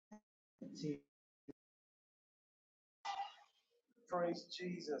Praise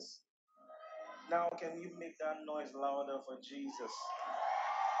Jesus. Now, can you make that noise louder for Jesus?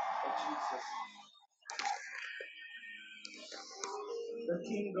 For Jesus. The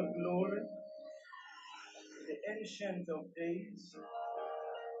King of glory, the Ancient of Days,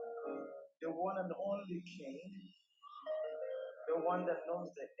 the one and only King, the one that knows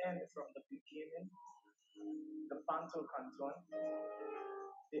the end from the beginning, the Panto Canton,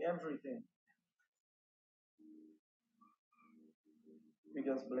 the everything. We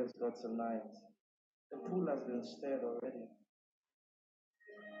just bless God tonight. The pool has been stirred already.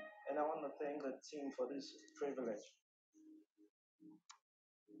 And I want to thank the team for this privilege.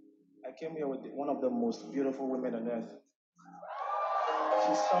 I came here with one of the most beautiful women on earth.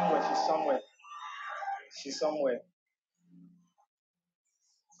 She's somewhere, she's somewhere, she's somewhere.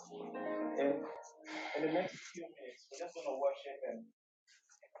 And in the next few minutes, we're just going to worship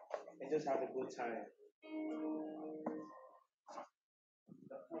and just have a good time.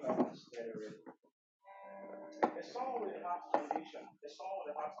 The pool has been stirred already. The song with the heart condition. The song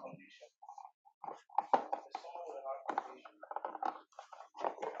with the heart condition. The song with the heart condition.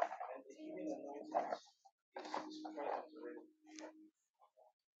 And the healing anointing is present already.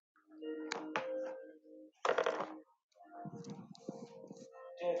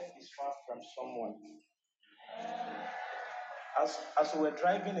 Death is far from someone. As we were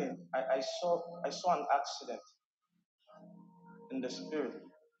driving in, I saw an accident in the spirit.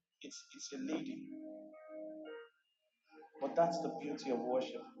 It's a lady. But that's the beauty of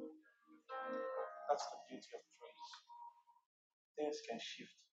worship. That's the beauty of praise. Things can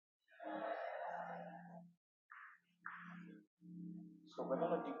shift. So we're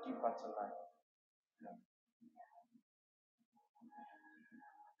going to dig deeper tonight.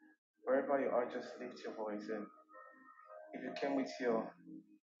 Wherever you are, just lift your voice in. If you came with your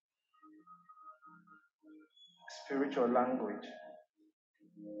spiritual language,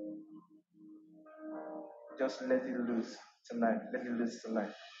 just let it loose tonight. Let it loose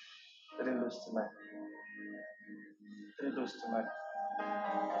tonight. Let it loose tonight. Let it loose tonight.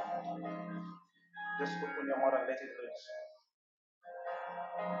 Just open your mouth and let it loose.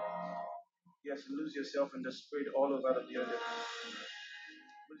 Yes, lose yourself in the spirit all over the building.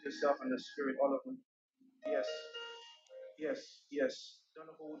 Lose yourself in the spirit all over. Yes. Yes. Yes. Don't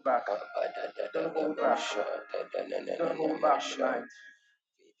hold back. Don't hold back. Don't hold back tonight.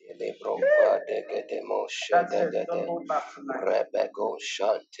 That's it. Don't hold back tonight. Rebego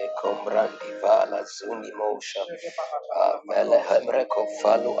Shante Combrandi Vala Zuni Mosha Vele Hebreko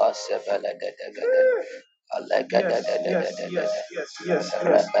Falu Asevele Gedegede. Yes, yes, yes, yes, yes,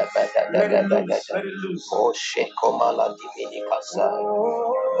 yes. Let it loose, let it loose. Oh, Shekomala Diminikasa.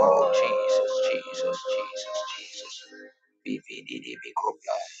 Oh, Jesus, Jesus, Jesus, Jesus. BVDD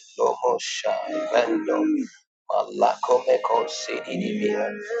Bikopla. Lomo Shai Vendo. Malako Meko City Dimia.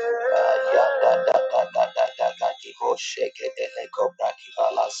 Ya da da da da da da da Dimo Sheke de Leko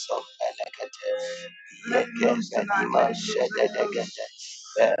Brakivala Som Elekete. Yeke Benima Shede de Gete.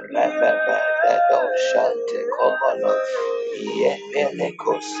 Berebebedo Shante Komolo.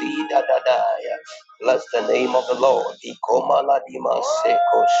 Yebeleko Sida Dadaya. Bless the name of the Lord. Ikomala Dima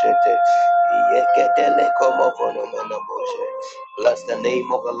Seko Shete. Yekedele Komovono Monomoshe. Bless the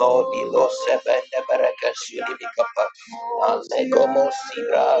name of the Lord. Ilo Sebende Bereka Sudibikapa. Alegomo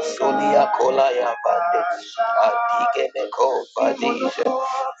Sibra Solia Kolaya Bande. Adige Meko Badija.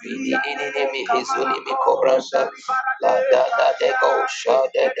 Vidinimi Hizunimi Kobranta. La da da de go sha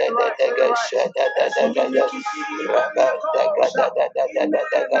de de de de ge sha da da da ga da. Raga da ga da da da da da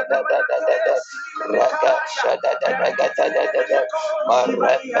da ga da da da da da. Raga sha da da da ga da da da da.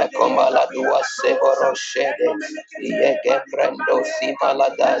 Marembe komala dua seboro shede. Yege brendo si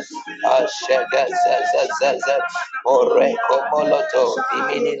malada. Ashega za za za za. Ore komoloto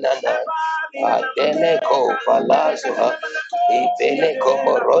bimini nana. Adele ko palazo ha. Ibele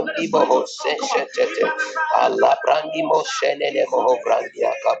como rondi boho seshetete. Allah brandi mo shenene moho brandi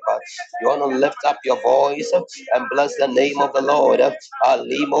akapa. You want to lift up your voice and bless the name of the Lord.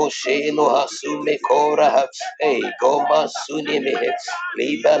 Alimo sheno hasume kora. Hey, goma sunime.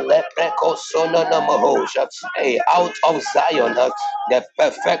 Libe lepreko sono na mohosha. Hey, out of Zion, the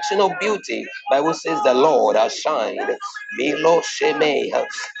perfection of beauty. Bible says the Lord has shined. Milo sheme.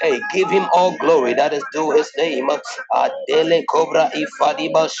 Hey, give him all glory that is due his name. Adele cobra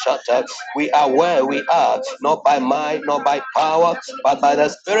ifadiba shata. We are where we are, not by might, not by power, but by the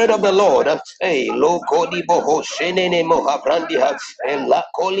Spirit of the Lord. Hey, lo kodi boho shenene moha brandiha, and la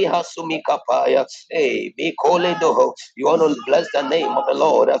koli hasumi kapaya. Hey, be kole doho. You want to bless the name of the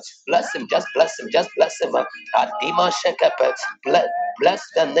Lord? Bless him, just bless him, just bless him. Adima shekape. Bless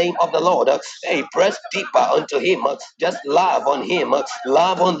the name of the Lord. Hey, press deeper unto him. Just love on him.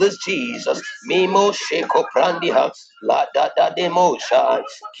 Love on this Jesus. Mimo sheko prandiha. La da da de mosha.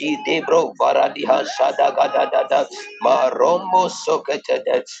 Ki de bro varadiha shada ga da da da. Marombo sokete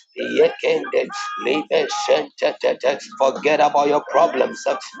de. Yekende. Libe shente te te. Forget about your problems.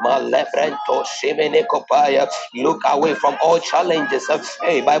 Malebrento shimene kopaya. Look away from all challenges.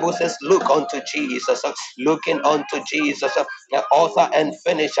 Hey, Bible says, look unto Jesus. Looking unto Jesus, the author and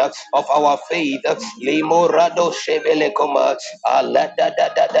finisher of our faith. Limorado shebele koma. Da da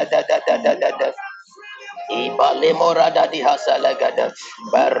da da da da da da da. Ibalemorada di hasalagada,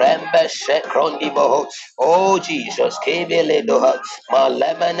 barembe shekrondi boho. Oh Jesus, kebele doha,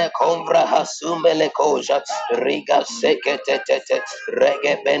 malemene kombra hasumele koja, riga sekete,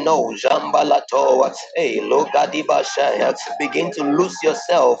 rege beno jambalatoa. Hey, loga di bashaya. Begin to lose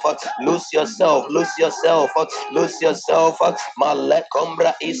yourself, lose yourself, lose yourself, lose yourself. Male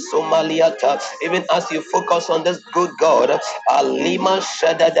kombra isumaliata. Even as you focus on this good God, alima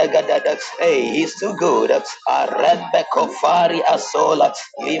shadadagadada. Hey, he's too good. Arembe kofari asola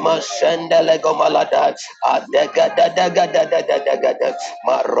lima shendele gomalada adega daga daga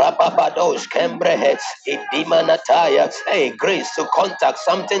marababadosh kembrehe idima nataya. Hey, grace to contact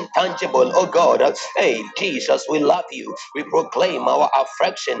something tangible. Oh God, hey Jesus, we love you. We proclaim our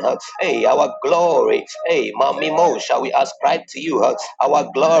affection. Hey, our glory. Hey, mamimo shall we ascribe to you our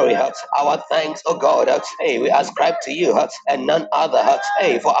glory, our thanks. Oh God, hey, we ascribe to you and none other.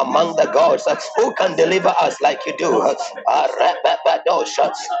 Hey, for among the gods, who can deliver us like you do?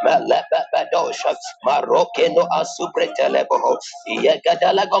 Arababadosha, Malababadosha, Marokeno Asubretelebo,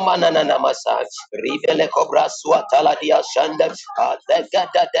 Yegadalagomanana Namasa, Ribele Cobra Suatala Diashanda,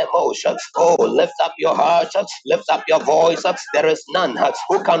 Adegada Demotion. Oh, lift up your heart, lift up your voice. There is none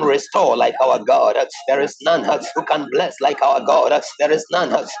who can restore like our God. There is none who can bless like our God. There is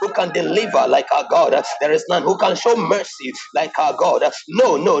none who can deliver like our God. There is none who can show mercy like our God.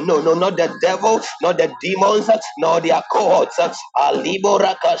 No, no, no, no, not the devil, not the demons, nor their cohorts. Alibo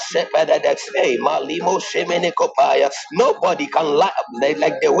raka shepedede. Hey, malimo shemene kopaya. Nobody can lie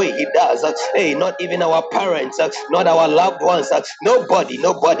like the way he does. Hey, not even our parents, not our loved ones. Nobody.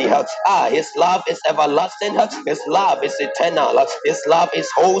 His love is everlasting. His love is eternal. His love is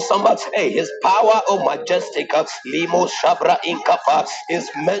wholesome. Hey, his power, oh majestic. Limo shabra inkapa. His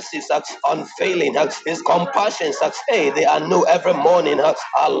mercies are unfailing. His compassions, hey, they are new every morning.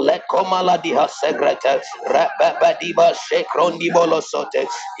 Alekomala diha segrete. Rababadiba shekrondi bolosote.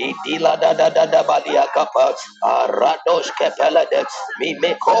 Idila da badia kapa. Aradosh kepelade.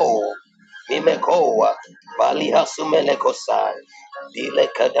 Mimeko. Baliha sumelekosai.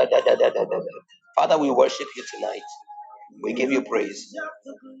 Dileka da. Father, we worship you tonight. We give you praise.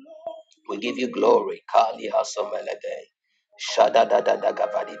 We give you glory. Kali hasomelede. Shada da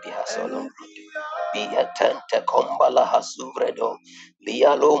gavadi bihasolo. Be atente kombala hasuvredo.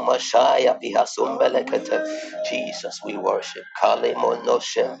 Lialo mashaya bihasumbelekete. Jesus, we worship. Kale mono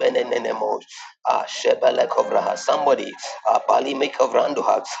shembenenenemo. Shebelekovraha. Somebody, Bali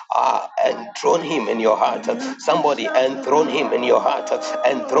Mekovranduha, enthrone him in your heart. Somebody, enthrone him in your heart.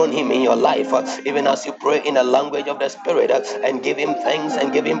 Enthrone him in your life. Even as you pray in the language of the Spirit and give him thanks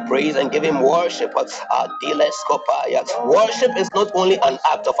and give him praise and give him worship. Worship is not only an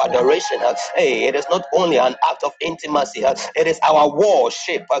act of adoration. Hey, it is not only an act of intimacy. It is our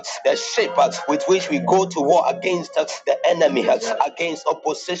worship, the shape with which we go to war against the enemy, against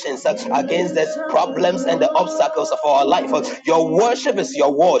oppositions, against the problems and the obstacles of our life. Your worship is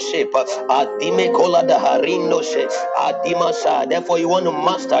your worship. Therefore, you want to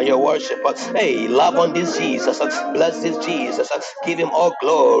master your worship. Hey, love on this Jesus. Bless this Jesus. Give him all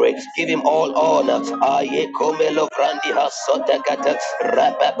glory. Give him all honor. Aye, komelo brandi hasotekata.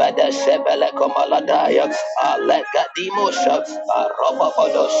 Rababada shebele komaladaya. Alegadimosha.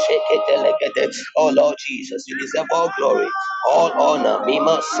 Arobabodo sheketelegete. Oh Lord Jesus, you deserve all glory, all honor.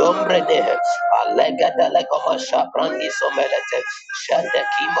 Mima sombre dehe. Alegadale komasha brandi somelete. Shade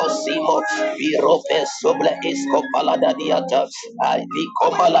kimo simo. Virope soble isko paladadiata. Ali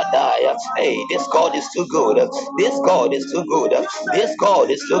komaladaya. Hey, this God is too good. This God is too good. This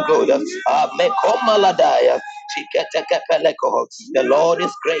God is too good. Me komaladaya. The Lord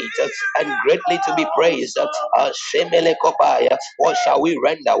is great and greatly to be praised. What shall we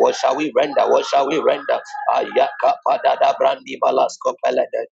render? What shall we render? What shall we render? Ayakapadada brandi balasko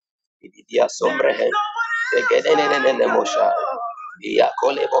pelede. Ididia sombrehe. Tegedenenene mosha.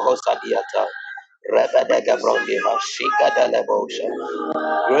 Iyakole bohosa diata. Rebedega brondi hashiga delebosha.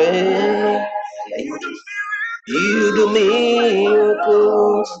 Great. You do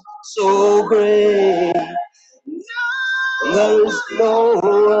miracles so great. There is no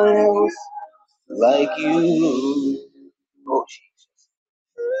one else like you. Oh, Jesus.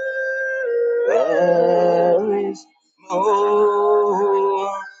 There is no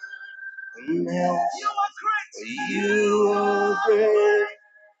one else. You are great.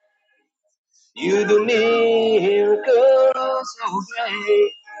 You do miracles so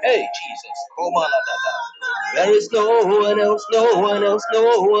great. Hey, Jesus. Come on, there is no one else, no one else,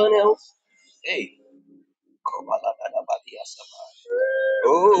 no one else. Hey, come on,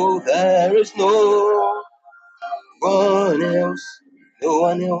 oh, there is no one else, no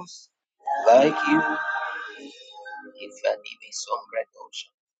one else like you. If I need me some red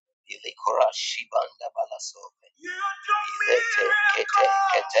ocean, if they cora shibanda balasobe, if they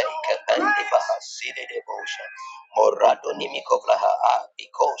kete kapandi bahaside devotion, morado nimikoplaha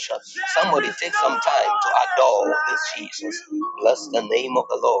abikosha. Somebody take some time to adore this Jesus. Bless the name of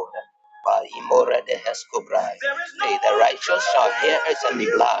the Lord. By Imora de Hescobrai. Hey, the righteous shall hear it and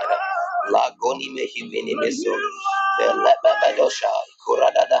be glad. Lagoni mehimini meso. The lebebedosha.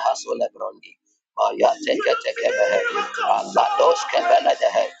 Kurada da haso lebrondi. Maya teke teke behe. Alados kebele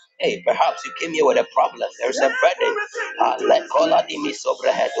dehe. Hey, perhaps you came here with a problem. There's a burden. Let kola di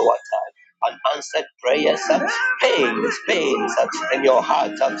misobrehe duata. Unanswered prayers, pains in your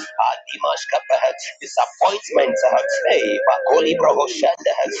heart, disappointment. Hey, Bakoli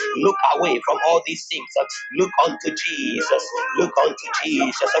Brohoshanda, look away from all these things. Look unto Jesus. Look unto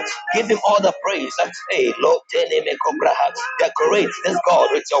Jesus. Give him all the praise. Hey, Lord, decorate this God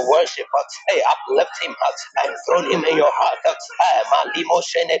with your worship. Hey, uplift him and throne him in your heart.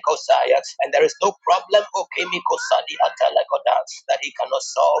 And there is no problem that he cannot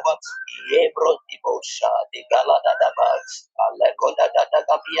solve. Yebro dibosha di gala da da ba alego da da da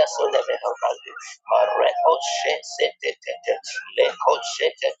gabia so le me hokandi mareko she se te te te leko she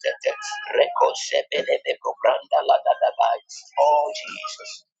te te te reko she bele me ko branda la da da ba. Oh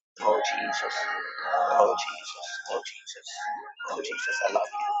Jesus, oh Jesus, oh Jesus, oh Jesus, oh Jesus, I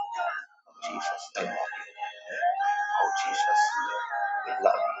love you. Oh Jesus, I love you. Oh Jesus, we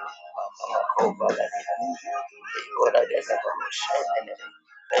love you. Mama Kova, let me have you.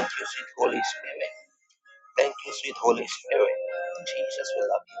 Thank you, sweet Holy Spirit. Thank you, sweet Holy Spirit. Jesus, we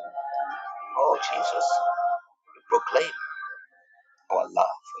love you. Oh, Jesus, we proclaim our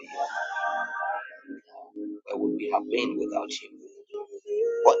love for you. Where would we have been without you?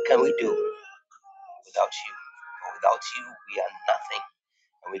 What can we do without you? Without you, we are nothing,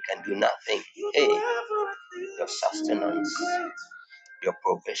 and we can do nothing. Hey, your sustenance, your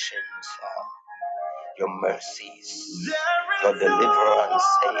provisions, your mercies, your deliverance.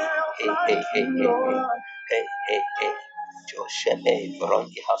 Hey. Joshele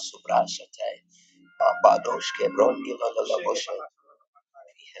Brondi Hasubrashate, Abadoshke Brondi Loloboshe,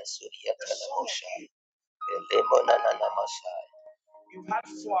 Hesuria Telemosha, Lemonana Masai. You've had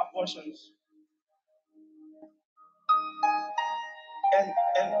 4 abortions, and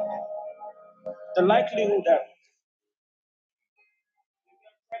the likelihood that you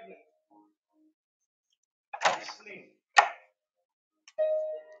get pregnant is slim.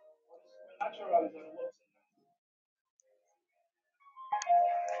 What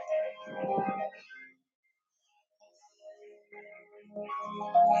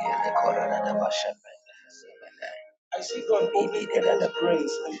is supernatural is at work. I see God opening people's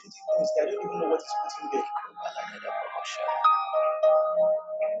brains and putting things that I don't even know what is putting there.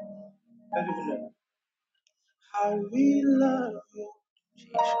 I don't even know. How we love you.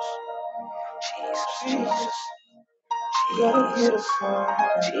 Jesus. Jesus. What a beautiful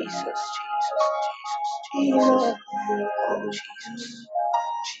Jesus. Oh,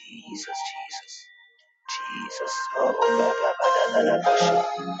 Jesus. Jesus. Oh,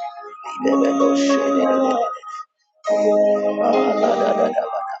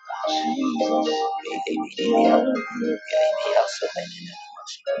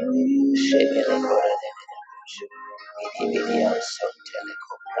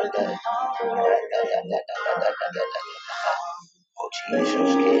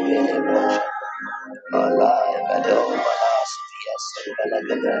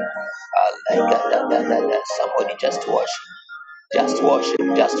 somebody just worship. Just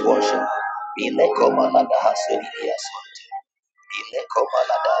worship. Bileko malada hasuri yasonte. Bileko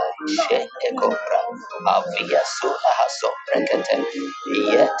malada shende kobra. Avia sula haso brekete.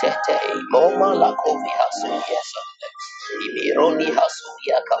 Yetete moma la kovi hasu yasonte. Ibironi hasu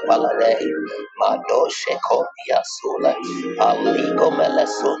yakapalade. Madoshe kovi hasula. Aligo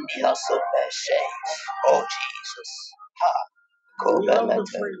melesundi hasu meshe. Oh Jesus. Ha.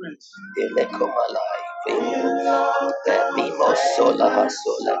 Kobelete. Bileko malai. Mimo sola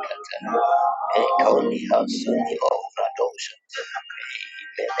hasola kata. Ekoni hasuni ovradosha.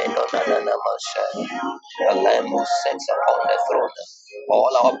 Menonana masha. The Lamb who sits upon the throne.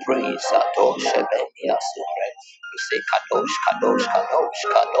 All our praise Adosha Benia Sumre. We say Kadosh, Kadosh, Kadosh,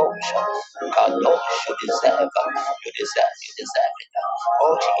 Kadosh. Kadosh, you deserve it.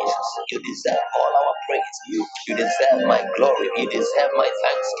 Oh Jesus, you deserve all our praise. You deserve my glory. You deserve my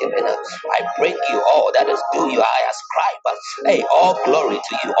thanksgiving. I bring you all that is due you. I ascribe, hey, all glory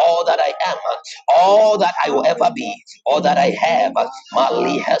to you. All that I am, all that I will ever be, all that I have,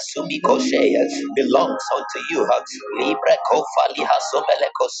 Mali Hasumi Koshe belongs unto you. Libre Kofa Lihasomele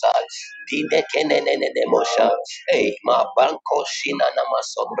Kosa. Dide Kenene Mosha. Hey, ma banko shina na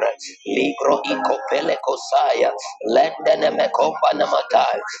masobre. Ligro iko pele kosaya. Lendene mekomba na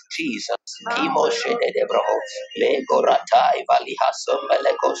matai. Jesus. Kimo shede de bro. Lego ratai vali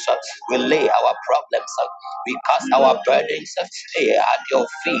hasomele kosa. We lay our problems up. We cast our burdens hey, at your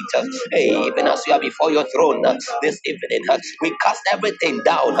feet. Hey, even as we are before your throne this evening, we cast everything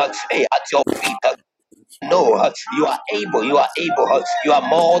down hey, at your feet. No, you are able, you are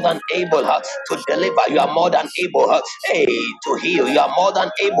more than able to deliver, you are more than able hey, to heal, you are more than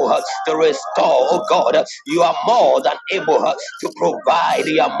able to restore, oh God, you are more than able to provide,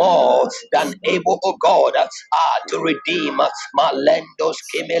 you are more than able, oh God, to redeem. Malendos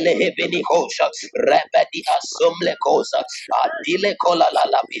Kimele Hebeni Hosha, Rebedi Asumle Kosa, Adile Kola La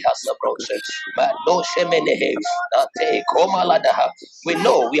Bihasa Broshe, Mano Shemenehe, Nate Komaladaha. We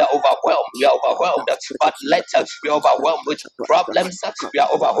know we are overwhelmed, but let us be overwhelmed with problems, we are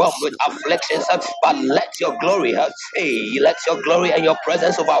overwhelmed with afflictions, but let your glory, hey, let your glory and your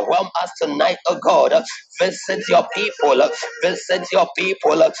presence overwhelm us tonight, oh God. Visit your people, visit your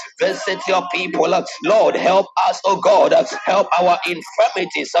people, visit your people. Lord, help us, oh God, help our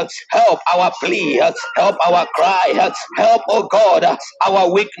infirmities, help our plea, help our cry, help, oh God,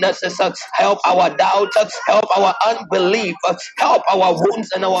 our weaknesses, help our doubt, help our unbelief, help our wounds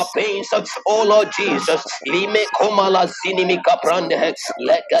and our pains, oh Lord Jesus. Lime komala sinimi kaprande,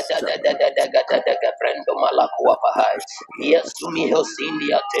 lega da brendo malakua bahai. Yes, to me,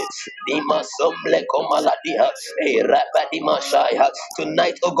 Helsindiate, Dima Somble Komaladia, a Rabadima Shaya.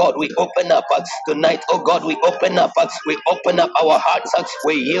 Tonight, oh God, we open up. Tonight, oh God, we open up. We open up our hearts.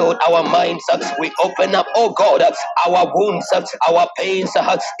 We yield our minds. We open up, oh God, our wounds, our pains,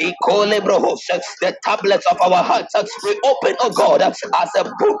 the tablets of our hearts. We open, oh God, as a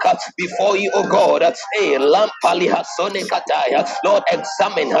book before you, oh God. Hey, Lampali Hasone Kataya. Lord,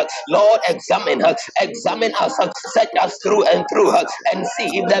 examine her. Lord, examine her. Examine us. Search us through and through and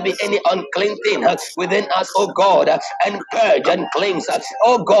see if there be any unclean thing within us, oh God, and purge and cleanse us,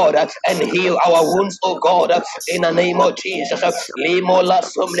 oh God, and heal our wounds, oh God, in the name of Jesus. Limola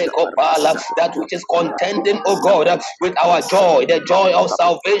sumle kopala, that which is contending, oh God, with our joy, the joy of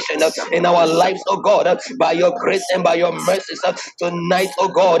salvation in our lives, oh God, by your grace and by your mercies tonight, oh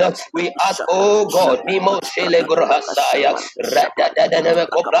God, we ask, oh God, Nimo Shele Gurahasaya,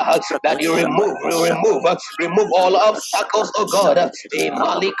 that you remove all obstacles, oh God,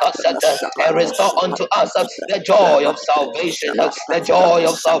 Malika Sata, and restore unto us the joy of salvation, the joy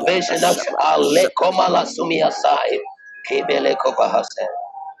of salvation. Alekomala Sumiasai, Kebele Kopahase,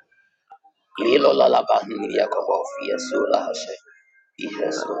 Lilo Lalabani Yakobo, Fiasula Hashe,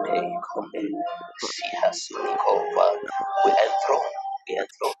 Ihasune Kome, Shihasuni Kova, we enthrone.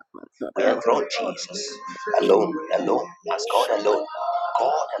 We enthrone Jesus alone, as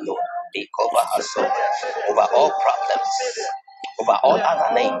God alone, take over our soul, over all problems, over all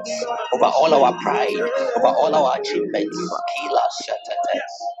other names, over all our pride, over all our achievements. Kila shatata,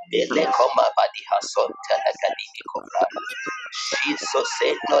 dele koma badi hason telekadini kobra. She so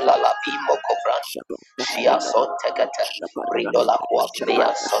said no lalabimo kobran. She ason tekata, brindo la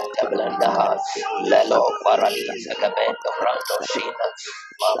kuapia son teblanda. Lelo paradise gabendo brando shina.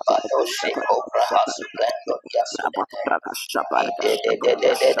 Mabado sheko brahasu blendo yasunene.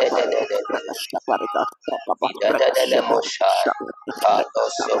 Idededededededede moshai. Kado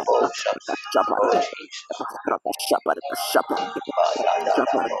sobosha. Oh Jesus.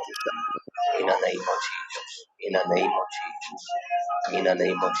 In the name of Jesus. In the name of Jesus. In the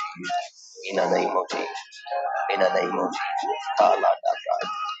name of Jesus. In the name of Jesus. In the name of Jesus. Kaladabra.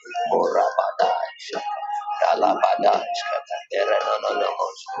 Borabada, Dalabada,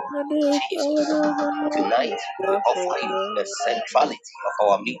 Jesus, tonight we offer you the centrality of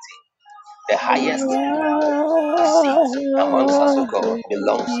our meeting. The highest seat amongst us, O God,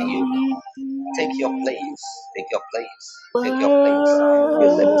 belongs to you. Take your place, take your place, take your place. Be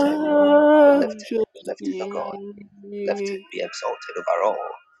lifted, be lifted, be lifted, O God. Lifted, be exalted over all.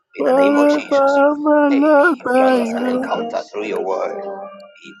 In the name of Jesus. Hey, grant us an encounter through your word.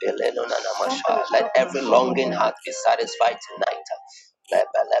 Let every longing heart be satisfied tonight.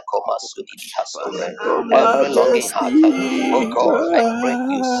 Every longing heart, oh God, I pray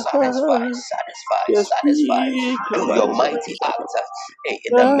you satisfy. Do your mighty act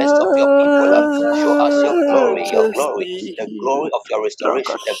in the midst of your people. Show us your glory, the glory of your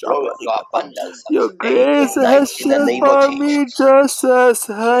restoration, the glory of your abundance. Your Hey, grace tonight has in the shone name of for me Jesus. just as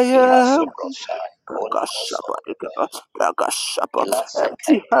I am.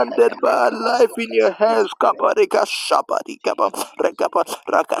 Empty-handed but alive in your hands.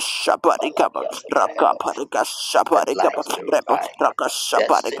 Let lives be revived.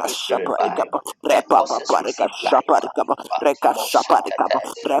 Destinies be revived. Purposes receive life.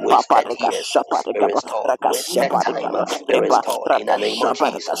 Wasted years be restored. Wasted time be restored in the name of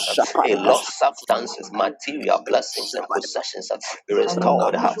Jesus. A lost substances, material blessings and possessions be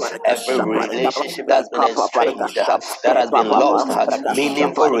restored. Every relationship that has been estranged, that has been lost,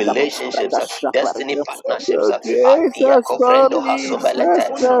 meaningful relationships, destiny partnerships. Your grace has found me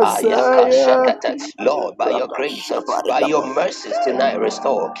just as I am. Lord, by your grace, by your mercies tonight,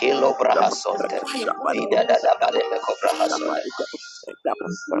 restore. Kilo brahasonte.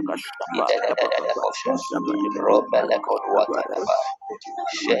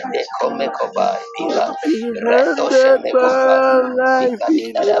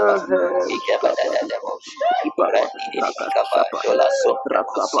 Empty-handed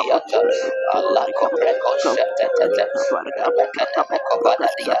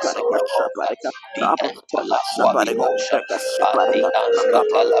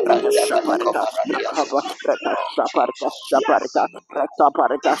but alive in your hands.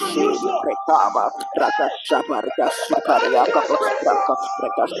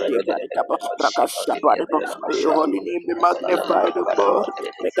 Oh, Jesus. May your holy name be magnified, O God.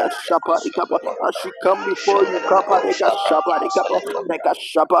 As we come before you,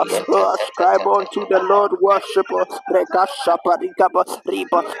 ascribe unto the Lord worship.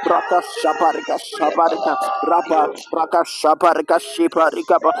 Riba Raka Shabarika Shabarika Rapa Raka Shabarika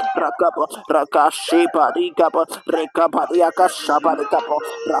Shibarika Rakaba Raka Shibarika Rekaba Raka Shabarika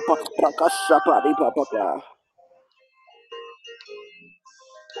Rapa Raka Shabarika Papa.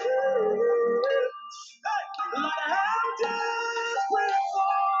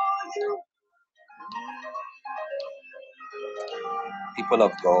 People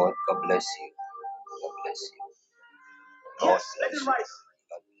of God, God bless you. God bless you. God bless you.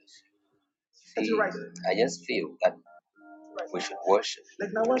 God bless you. See, I just feel that we should worship.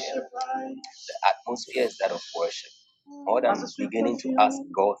 Yeah. The atmosphere is that of worship. More than beginning to ask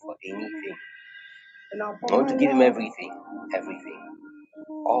God for anything. I want to give Him everything. Everything.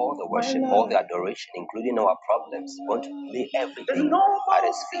 All the worship, all the adoration, including our problems. I want to lay everything at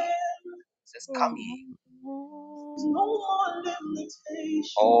His feet. He says, come ye.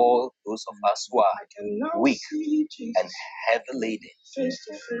 All those of us who are weak and heavy laden,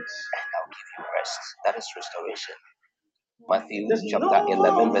 and I'll give you rest. That is restoration. Matthew chapter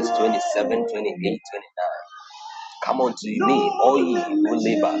 11, verse 27, 28, 29. Come unto me, all ye who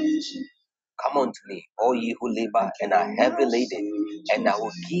labor. Come unto me, all ye who labor and are heavy laden, and I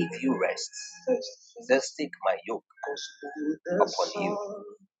will give you rest. Just take my yoke upon you.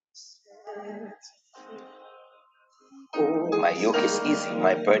 My yoke is easy,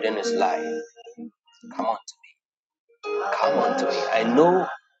 my burden is light. Come unto me. Come unto me. I know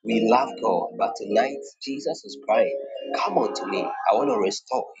we love God, but tonight Jesus is crying. Come unto me. I want to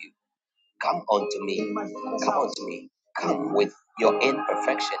restore you. Come unto me. Come unto me. Come with your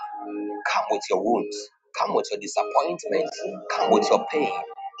imperfection. Come with your wounds. Come with your disappointments. Come with your pain.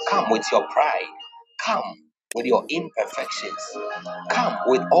 Come with your pride. Come with your imperfections. Come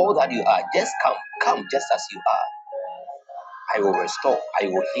with all that you are. Just come. Come just as you are. I will restore. I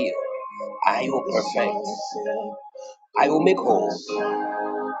will heal. I will perfect. I will make whole.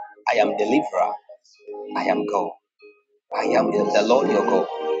 I am deliverer. I am God. I am the Lord your God.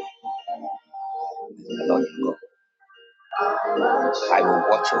 The Lord your God. I will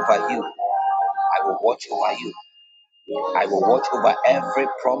watch over you. I will watch over you. I will watch over every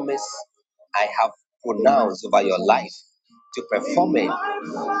promise I have pronounced over your life to perform it.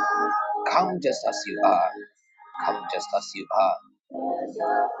 Come just as you are. Come just as you are.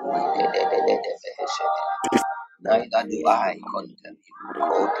 Neither do I condemn you.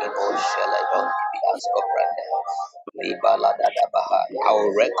 Kodimo Sheladon Ibiasko Brande. I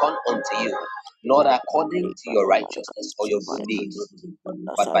will reckon unto you, not according to your righteousness or your good deeds,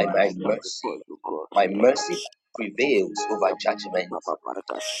 but by my mercy. My mercy prevails over judgment.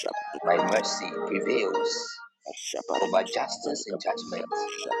 My mercy prevails over justice and judgment.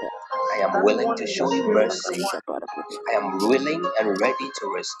 I am willing to show you mercy. I am willing and ready to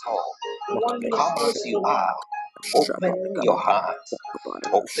restore. Come as you are. Open your heart.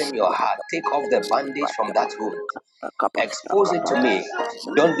 Open your heart. Take off the bandage from that wound. Expose it to me.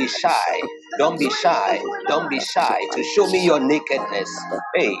 Don't be shy. Don't be shy. Don't be shy to show me your nakedness.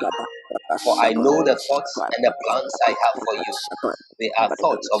 Hey, for I know the thoughts and the plans I have for you. They are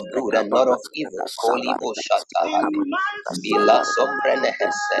thoughts of good and not of evil. Kolibo Shatahabi. Bila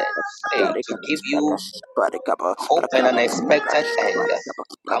Sombrenehese. Hey, to give you hope and an expected end.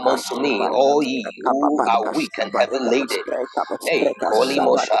 Come unto me, all ye who are weak and heavy laden. Hey,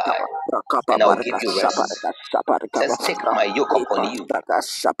 Kolimo Shai, and I'll give you rest. Says, take my yoke upon you.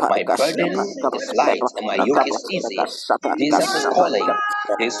 My burden is light and my yoke is easy. Jesus is calling.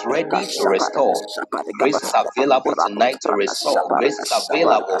 He's ready to restore. Grace is available tonight to restore. Grace is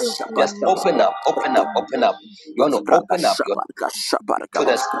available. Just open up, open up, open up. You want to open up your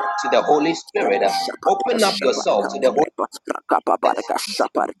to the Holy Spirit. Open up yourself to the Holy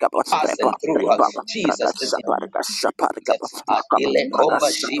passing through. Jesus is Adile Komba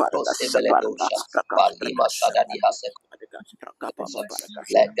Shipro Sebeledosha. Balima Sadadi Hasek.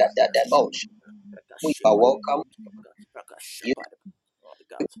 Let that emotion. We are welcome. You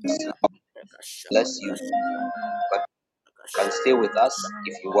bless you. But you can stay with us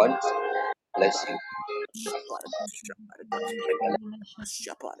if you want. Bless you.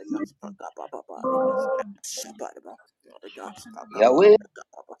 Yahweh.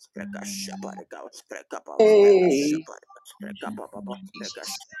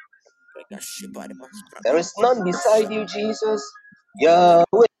 Jesus. There is none beside you, Jesus. Yahweh.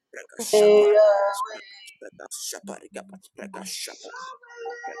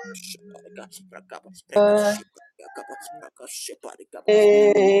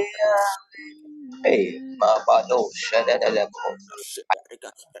 Hey, Mabado Shadadadabo.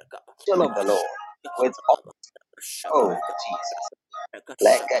 Angel of the Lord. With all, oh Jesus.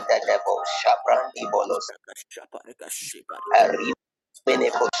 Like the devil, Shabrandi Bolos.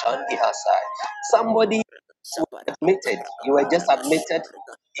 Somebody admitted, you were just admitted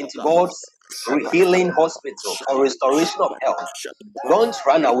into God's healing hospital for restoration of health. Don't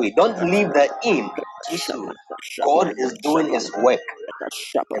run away. Don't leave the inn too soon. God is doing his work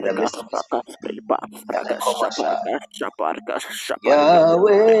in the midst of his people.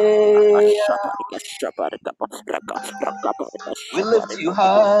 Yahweh, we lift you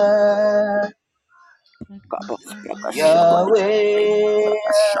high. Yahweh,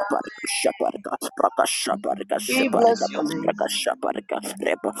 we bless your name.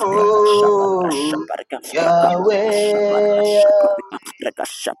 Oh, Yahweh,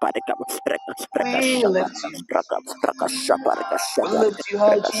 we lift you. We lift you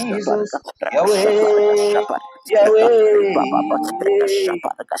high, Jesus. Yahweh, Yahweh.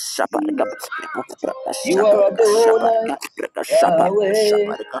 You are Adonai.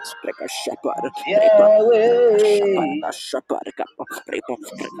 Yahweh, Yahweh.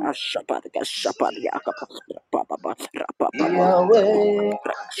 Yahweh,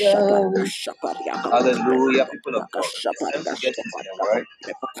 Yahweh. Hallelujah, people of God. It's time to get into the word.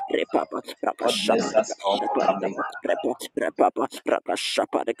 God bless us all for coming.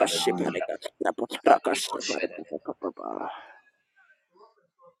 Hallelujah.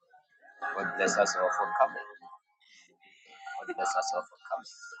 God bless us all for coming. God bless us all for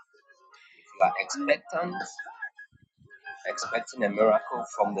coming. If you are expecting a miracle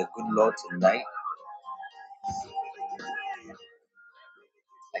from the good Lord tonight,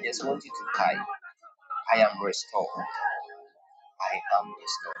 I just want you to type, I am restored. I am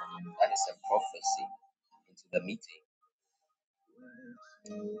restored. That is a prophecy into the meeting.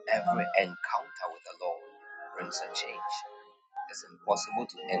 Every encounter with the Lord brings a change. It's impossible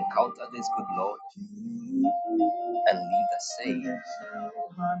to encounter this good Lord and leave the same.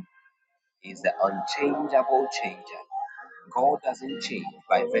 He's the unchangeable changer. God doesn't change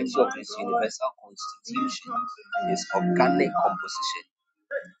by virtue of his universal constitution, his organic composition.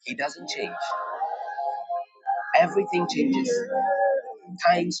 He doesn't change. Everything changes.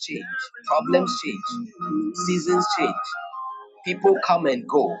 Times change. Problems change. Seasons change. People come and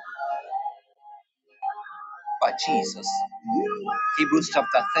go. But Jesus Hebrews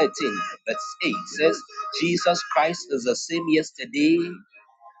chapter 13, verse 8 says, Jesus Christ is the same yesterday,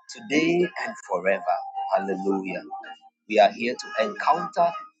 today, and forever. Hallelujah. We are here to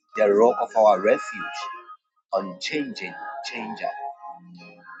encounter the rock of our refuge, unchanging changer.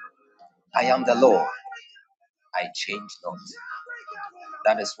 I am the Lord, I change not.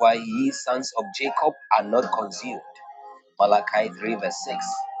 That is why ye sons of Jacob are not consumed. Malachi 3 verse 6.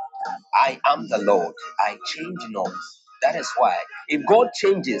 I am the Lord, I change not. That is why if God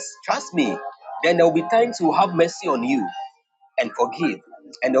changes, trust me, then there will be times He will have mercy on you and forgive.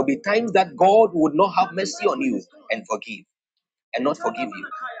 And there will be times that God would not have mercy on you and forgive and not forgive you.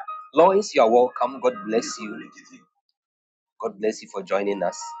 Lois, you are welcome. God bless you. God bless you for joining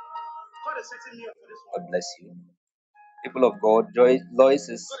us. God bless you. People of God, Lois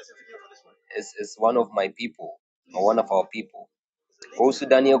is one of my people, or one of our people. Also,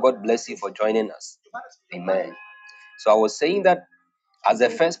 Daniel, God bless you for joining us. Amen. So I was saying that as the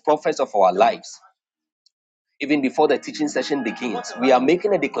first prophets of our lives, even before the teaching session begins, we are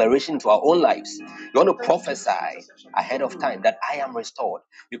making a declaration to our own lives. You want to prophesy ahead of time that I am restored,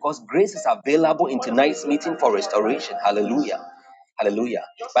 because grace is available in tonight's meeting for restoration. Hallelujah. Hallelujah.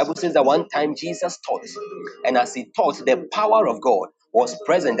 Bible says that one time Jesus taught, and as he taught, the power of God was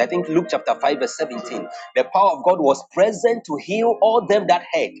present. I think Luke chapter 5 verse 17. The power of God was present to heal all them that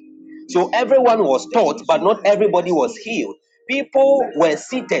heard. So everyone was taught, but not everybody was healed. People were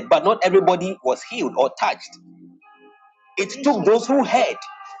seated, but not everybody was healed or touched. It took those who heard.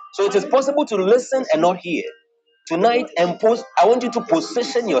 So it is possible to listen and not hear. Tonight, I want you to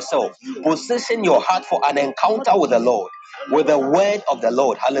position yourself, position your heart for an encounter with the Lord, with the word of the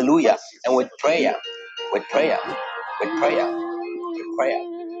Lord. Hallelujah. And with prayer, with prayer, with prayer, with prayer.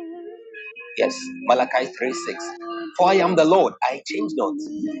 Yes, Malachi 3:6. For I am the Lord, I change not.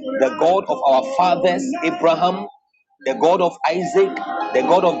 The God of our fathers, Abraham, the God of Isaac, the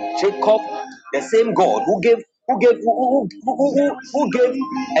God of Jacob, the same God who gave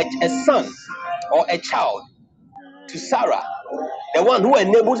a son or a child to Sarah, the one who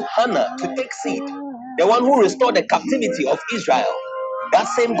enabled Hannah to take seed, the one who restored the captivity of Israel. That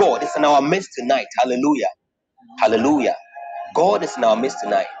same God is in our midst tonight. Hallelujah. Hallelujah. God is in our midst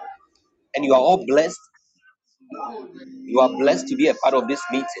tonight. And you are all blessed. You are blessed to be a part of this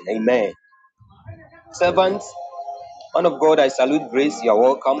meeting. Amen. Servants, man of God, I salute grace. You are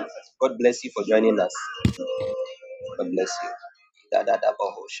welcome. God bless you for joining us. God bless you.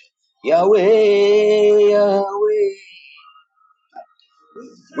 Yahweh, Yahweh,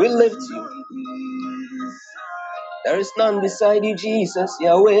 we lift you. There is none beside you, Jesus.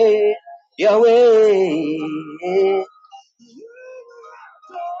 Yahweh, Yahweh,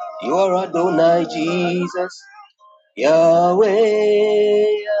 you are Adonai, Jesus. Yahweh,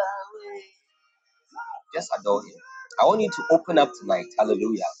 Yahweh. Just adore Him. I want you to open up tonight.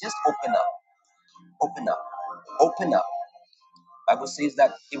 Hallelujah. Just open up. Open up. Open up. Bible says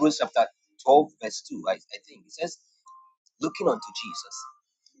that Hebrews chapter 12, verse 2, I think. It says, looking unto Jesus.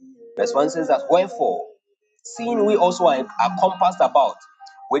 Verse 1 says that, wherefore, seeing we also are compassed about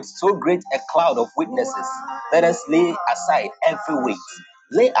with so great a cloud of witnesses, let us lay aside every weight.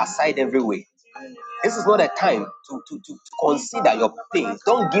 Lay aside every weight. This is not a time to consider your pains.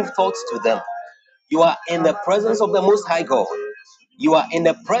 Don't give thoughts to them. You are in the presence of the Most High God. You are in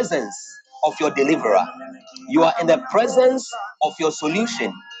the presence of your deliverer. You are in the presence of your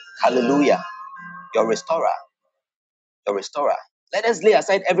solution. Hallelujah. Your restorer. Your restorer. Let us lay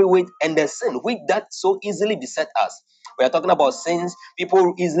aside every weight and the sin which that so easily beset us. We are talking about sins.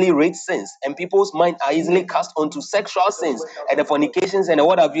 People easily rate sins, and people's mind are easily cast onto sexual sins and the fornications and the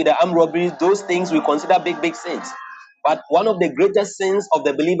what have you, the armed robberies. Those things we consider big sins. But one of the greatest sins of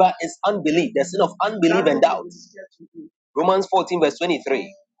the believer is unbelief, the sin of unbelief and doubt. Romans 14 verse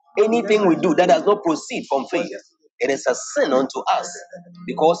 23. Anything we do that does not proceed from faith, it is a sin unto us.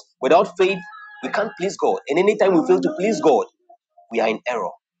 Because without faith, we can't please God. And anytime we fail to please God, we are in error.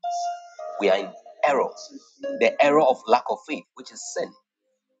 We are in error. The error of lack of faith, which is sin.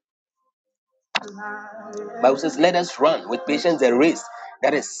 Bible says, let us run with patience the race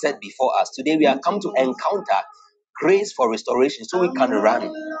that is set before us. Today we are come to encounter grace for restoration so we can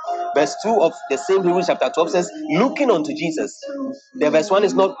run. Verse 2 of the same Hebrews chapter 12 says, looking unto Jesus. The verse 1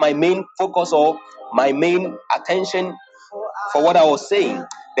 is not my main focus or my main attention for what I was saying.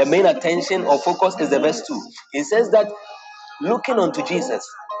 The main attention or focus is the verse 2. It says that looking unto Jesus.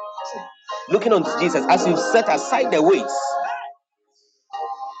 Looking unto Jesus as you set aside the weights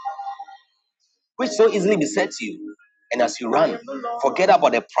which so easily besets you. And as you run, forget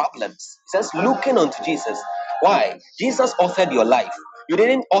about the problems. It says, looking unto Jesus. Why? Jesus authored your life. You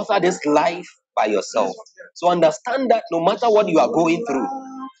didn't author this life by yourself. So understand that no matter what you are going through,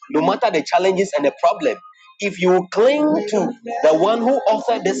 no matter the challenges and the problem, if you cling to the one who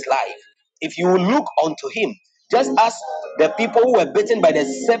authored this life, if you look unto him, just as the people who were bitten by the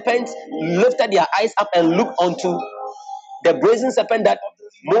serpent lifted their eyes up and looked unto the brazen serpent that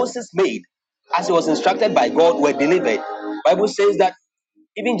Moses made, as he was instructed by God, were delivered. Bible says that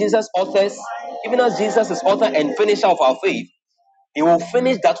even as Jesus is author and finisher of our faith, he will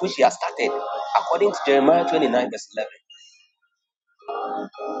finish that which he has started, according to Jeremiah 29, verse 11.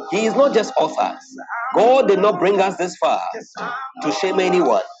 He is not just author. God did not bring us this far to shame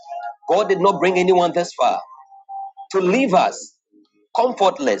anyone. God did not bring anyone this far to leave us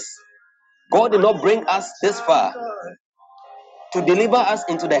comfortless. God did not bring us this far to deliver us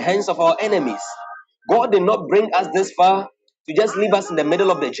into the hands of our enemies. God did not bring us this far to just leave us in the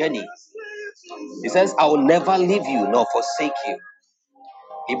middle of the journey. He says, I will never leave you nor forsake you.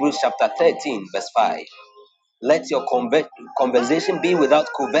 Hebrews chapter 13, verse 5. Let your conversation be without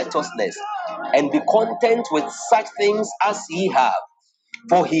covetousness, and be content with such things as ye have.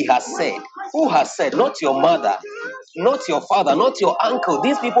 For he has said, who has said? Not your mother, not your father, not your uncle.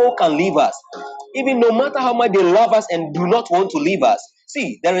 These people can leave us. Even no matter how much they love us and do not want to leave us.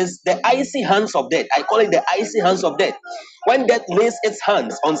 See, there is the icy hands of death. I call it the icy hands of death. When death lays its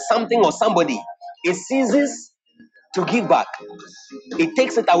hands on something or somebody, it ceases to give back. It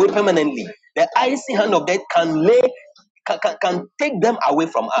takes it away permanently. The icy hand of death can take them away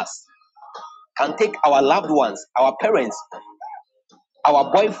from us, can take our loved ones, our parents,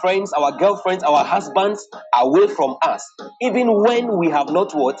 our boyfriends, our girlfriends, our husbands away from us, even when we have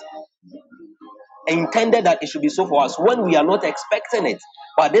not what intended that it should be so for us, when we are not expecting it.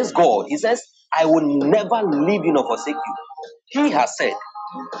 But this God, he says, I will never leave you nor forsake you. He has said,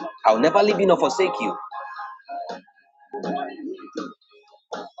 I will never leave you nor forsake you.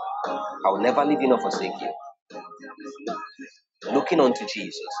 I will never leave you nor forsake you. Looking unto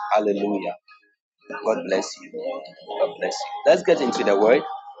Jesus. Hallelujah. God bless you. God bless you. Let's get into the word.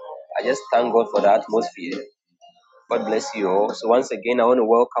 I just thank God for the atmosphere. God bless you all. So once again, I want to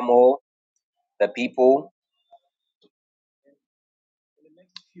welcome all the people.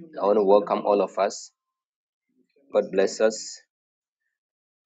 I want to welcome all of us. God bless us.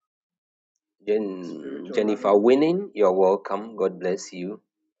 Jennifer Winning, you're welcome. God bless you.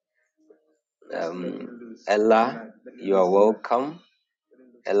 Ella, you are welcome.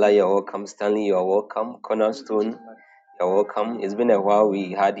 Ella, you're welcome. Stanley, you're welcome. Cornerstone, you're welcome. It's been a while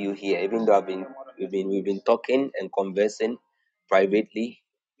we had you here, even though we've been talking and conversing privately.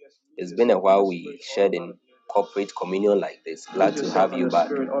 It's been a while we shared in corporate communion like this. Glad to have you back.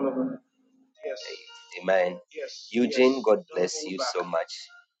 Amen. Eugene, God bless you so much.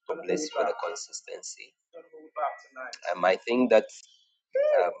 God bless you for the consistency. I think that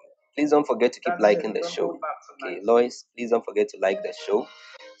please don't forget to keep liking the show. Okay, Lois, please don't forget to like the show.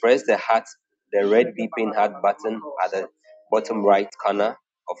 Press the red beeping heart button at the bottom right corner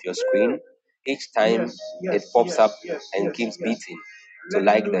of your screen. Each time it pops up and keeps beating to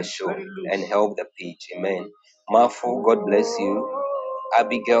like the show and help the page. Amen. Mafu, God bless you.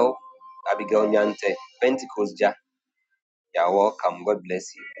 Abigail Nyante, Pentecost Ja, you're welcome. God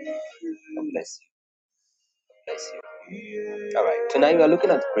bless you. God bless you. God bless you. All right. Tonight we are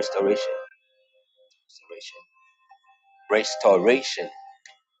looking at restoration. Restoration.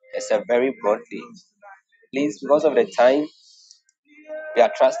 It's a very broad thing. Please, because of the time, we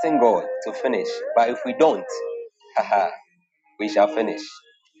are trusting God to finish. But if we don't, we shall finish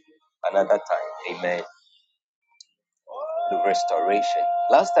another time. Amen. The restoration.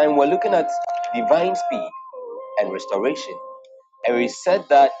 Last time we're looking at divine speed and restoration. And we said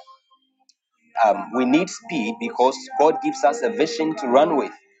that we need speed because God gives us a vision to run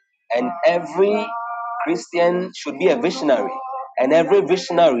with. And every Christian should be a visionary. And every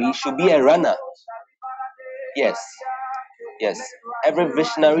visionary should be a runner. Yes. Every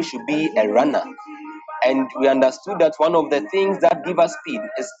visionary should be a runner. And we understood that one of the things that give us speed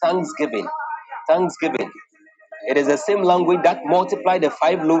is thanksgiving. Thanksgiving. It is the same language that multiplied the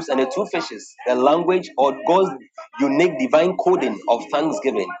 5 loaves and the 2 fishes. The language or God's unique divine coding of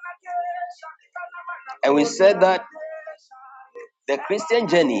thanksgiving. And we said that the Christian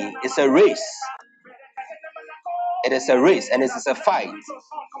journey is a race. It is a race and it is a fight.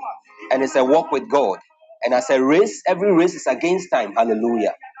 And it's a walk with God. And as a race, every race is against time.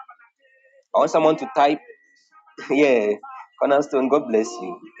 Hallelujah. I want someone to type, yeah, Cornerstone, God bless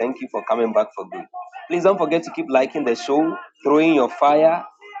you. Thank you for coming back for good. Please don't forget to keep liking the show, throwing your fire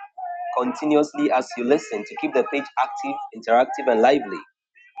continuously as you listen to keep the page active, interactive, and lively.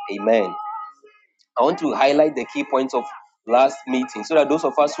 Amen. I want to highlight the key points of last meeting, so that those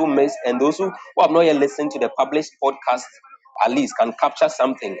of us who missed and those who have not yet listened to the published podcast at least can capture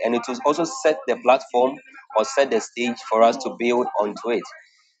something, and it will also set the platform or set the stage for us to build onto it.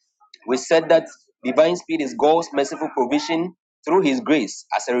 We said that divine speed is God's merciful provision through his grace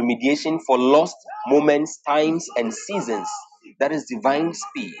as a remediation for lost moments, times, and seasons. That is divine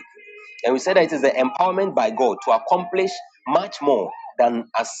speed. And we said that it is the empowerment by God to accomplish much more than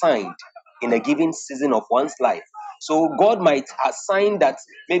assigned in a given season of one's life. So God might assign that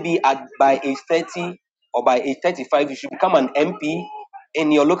maybe by age 30 or by age 35, you should become an MP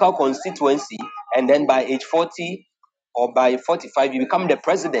in your local constituency, and then by age 40 or by 45, you become the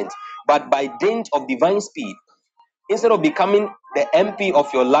president. But by dint of divine speed, instead of becoming the MP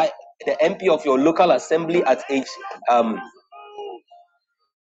of your life, the MP of your local assembly at age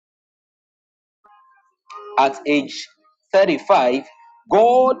 35,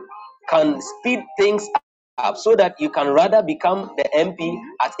 God can speed things up so that you can rather become the MP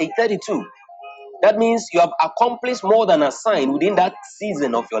at age 32. That means you have accomplished more than assigned within that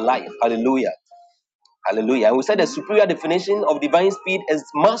season of your life. Hallelujah. Hallelujah. And we said the superior definition of divine speed is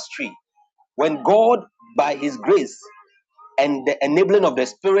mastery. When God, by his grace and the enabling of the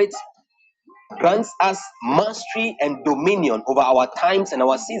Spirit, grants us mastery and dominion over our times and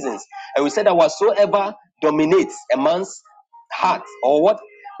our seasons. And we said that whatsoever dominates a man's heart, or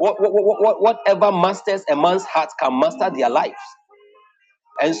whatever masters a man's heart can master their lives.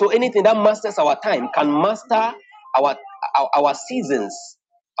 And so anything that masters our time can master our our seasons,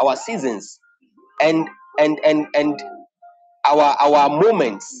 our seasons, and and our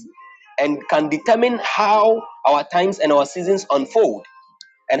moments, and can determine how our times and our seasons unfold,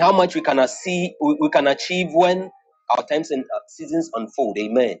 and how much we can achieve when our times and seasons unfold.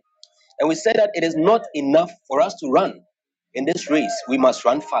 Amen. And we said that it is not enough for us to run in this race. We must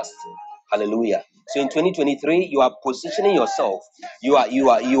run fast. Hallelujah. So in 2023, you are positioning yourself. You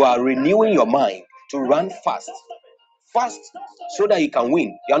are renewing your mind to run fast. Fast so that you can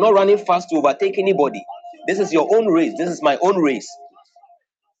win. You are not running fast to overtake anybody. This is your own race. This is my own race.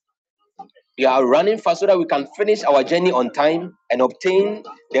 We are running fast so that we can finish our journey on time and obtain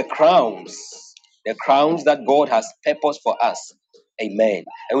the crowns that God has purposed for us. Amen.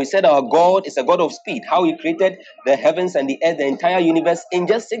 And we said our God is a God of speed. How he created the heavens and the earth, the entire universe in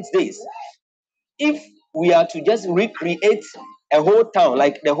just 6 days. If we are to just recreate a whole town,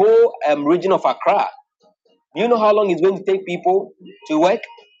 like the whole region of Accra, do you know how long it's going to take people to work?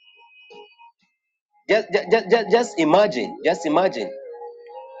 Just imagine. Just imagine.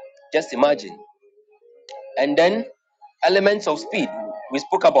 Just imagine. And then elements of speed. We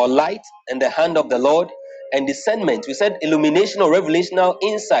spoke about light and the hand of the Lord, and discernment. We said illumination or revelational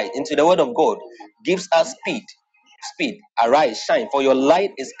insight into the word of God gives us speed. Speed. Arise, shine, for your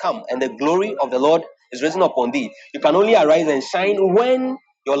light is come, and the glory of the Lord is risen upon thee. You can only arise and shine when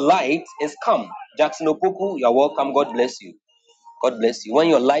your light is come. Jackson Opoku, you are welcome. God bless you. God bless you. When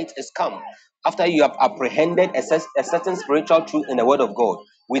your light is come, after you have apprehended a certain spiritual truth in the word of God,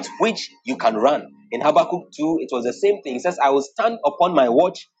 with which you can run. In Habakkuk 2, it was the same thing. It says, I will stand upon my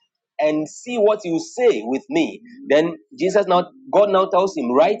watch and see what you say with me. Then God now tells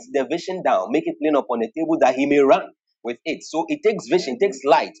him, write the vision down, make it plain upon the table that he may run with it. So it takes vision, it takes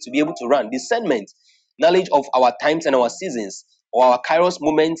light to be able to run. Discernment, knowledge of our times and our seasons, or our kairos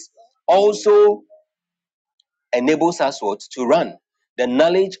moments, also enables us to run. The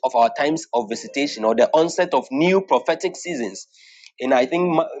knowledge of our times of visitation, or the onset of new prophetic seasons. In, I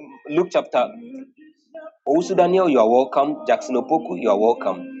think, Luke chapter. Also, Daniel, you are welcome. Jackson Opoku, you are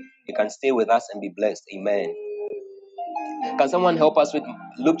welcome. You can stay with us and be blessed. Amen. Can someone help us with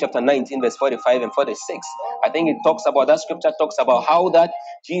Luke chapter 19, verse 45 and 46? I think it talks about, that scripture talks about how that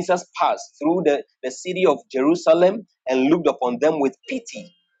Jesus passed through the city of Jerusalem and looked upon them with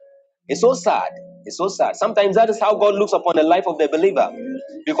pity. It's so sad. It's so sad. Sometimes that is how God looks upon the life of the believer.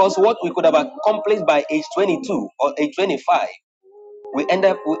 Because what we could have accomplished by age 22 or age 25, we end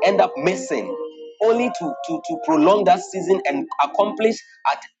up missing, only to prolong that season and accomplish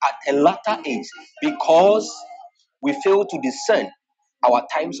at a latter age, because we fail to discern our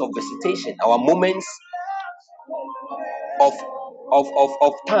times of visitation, our moments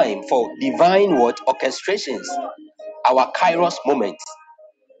of time for divine orchestrations, our kairos moments.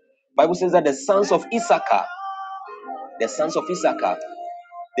 Bible says that the sons of Issachar,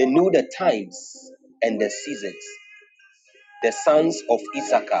 they knew the times and the seasons. The sons of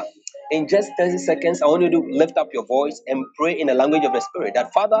Issachar. in just 30 seconds, I want you to lift up your voice and pray in the language of the Spirit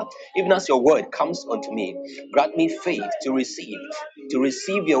that, Father, even as your word comes unto me, grant me faith to receive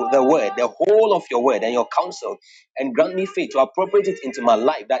the word, the whole of your word and your counsel, and grant me faith to appropriate it into my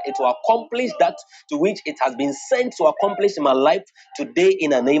life, that it will accomplish that to which it has been sent to accomplish in my life today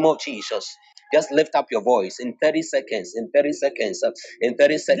in the name of Jesus. Just lift up your voice in 30 seconds, in 30 seconds, in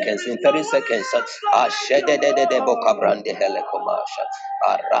 30 seconds, in 30 seconds. Ashededededebokabrande helekomasha.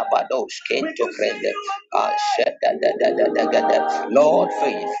 Arabadosh kento krende. Ashedededededegede. Lord,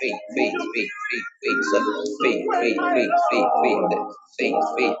 faith, faith, faith, faith, faith, faith, faith, faith, faith, faith, faith, faith,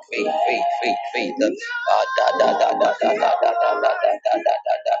 faith, faith, faith, faith, faith. Da da da da da da da da da da da da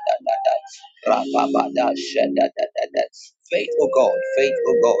da da da da da. Rababada shedededede. Faith, oh God, faith,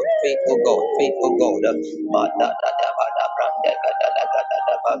 oh God, faith, oh God, faith, oh God. Mada da da ba da brande ga da da da da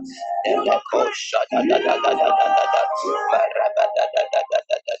da ba. Ele ko sha da da da da da da da da. Maraba da da da da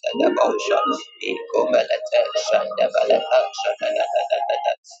da da da da ba sha. Iko melete shande beleta sha da da da da da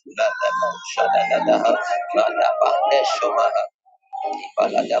da. Mada mo sha da da da ha. Mada ba ne shoma ha.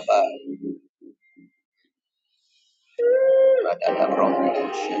 Ibala da ba. Mada da brande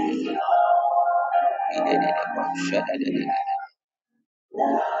sha da da. Ide de de ba sha da da da da.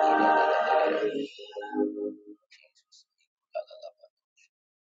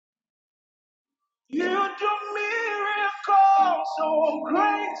 You do miracles so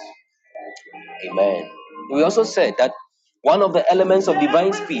great. Amen. We also said that one of the elements of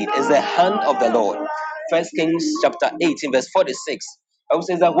divine speed is the hand of the Lord. First Kings chapter 18, verse 46. Bible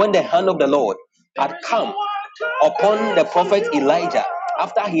says that when the hand of the Lord had come upon the prophet Elijah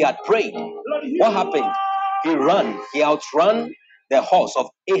after he had prayed, what happened? He outran the horse of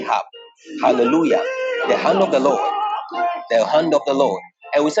Ahab. Hallelujah. The hand of the Lord. The hand of the Lord.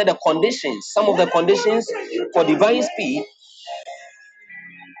 And we said the conditions, some of the conditions for divine speed.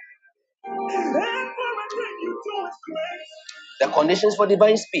 The conditions for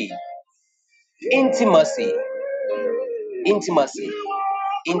divine speed: intimacy, intimacy,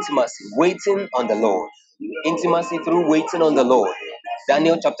 intimacy, waiting on the Lord. Intimacy through waiting on the Lord.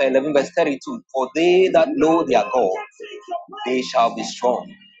 Daniel chapter 11, verse 32. For they that know their God, they shall be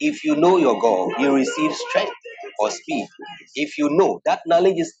strong. If you know your God, you receive strength or speed. If you know, that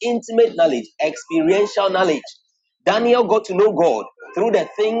knowledge is intimate knowledge, experiential knowledge. Daniel got to know God through the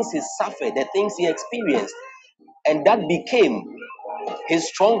things he suffered, the things he experienced, and that became his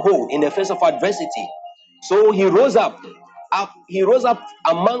stronghold in the face of adversity. So he rose he rose up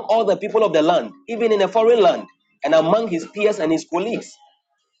among all the people of the land, even in a foreign land, and among his peers and his colleagues,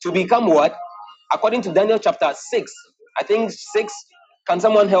 to become what? According to Daniel chapter 6, I think 6, can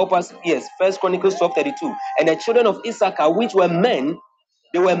someone help us? Yes, First Chronicles 12:32. And the children of Issachar, which were men,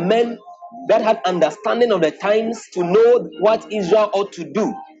 they were men that had understanding of the times to know what Israel ought to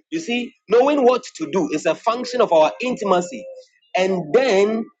do. You see, knowing what to do is a function of our intimacy. And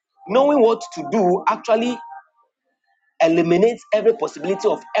then knowing what to do actually eliminates every possibility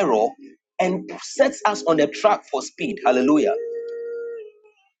of error and sets us on the track for speed. Hallelujah.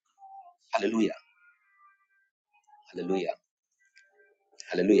 Hallelujah. Hallelujah.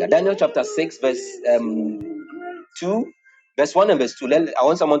 Hallelujah. Daniel chapter 6, verse 2, verse 1 and verse 2. I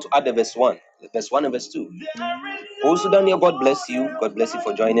want someone to add the verse 1. Verse 1 and verse 2. Also, Daniel, God bless you. God bless you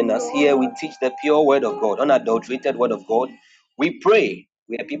for joining us. Here we teach the pure word of God, unadulterated word of God. We pray.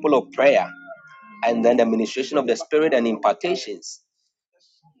 We are people of prayer. And then the ministration of the Spirit and impartations.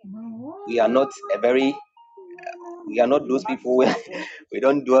 We are not those people where we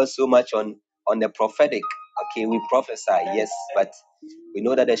don't dwell so much on the prophetic. Okay, we prophesy, yes, but we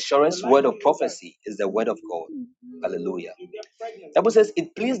know that the surest word of prophecy is the word of God. Hallelujah. The Bible says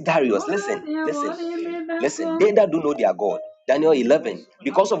it pleased Darius. Listen. They that do know their God. Daniel 11.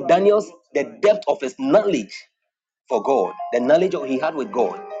 Because of the depth of his knowledge for God, the knowledge he had with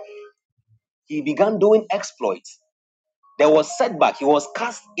God, he began doing exploits. There was setback. He was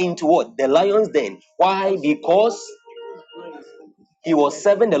cast into what? The lion's den. Why? Because he was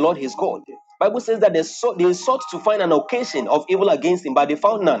serving the Lord his God. Bible says that they sought to find an occasion of evil against him, but they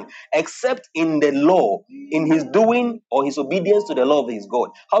found none, except in the law, in his doing or his obedience to the law of his God.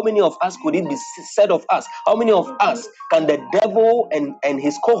 How many of us could it be said of us? How many of us can the devil and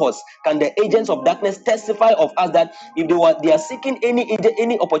his cohorts, can the agents of darkness testify of us that if they are seeking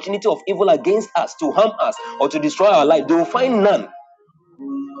any opportunity of evil against us, to harm us or to destroy our life, they will find none,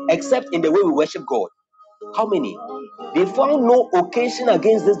 except in the way we worship God. How many? They found no occasion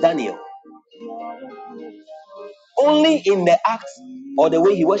against this Daniel. Only in the act or the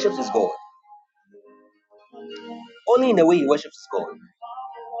way he worships his God. Only in the way he worships his God.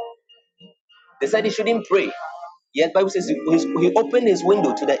 They said he shouldn't pray. Yet Bible says he opened his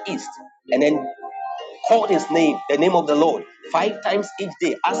window to the east and then called his name, the name of the Lord, 5 times each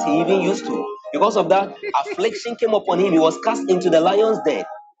day, as he even used to. Because of that, affliction came upon him. He was cast into the lion's den.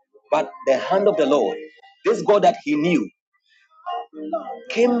 But the hand of the Lord, this God that he knew,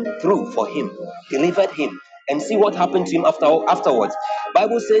 came through for him, delivered him, and see what happened to him afterwards.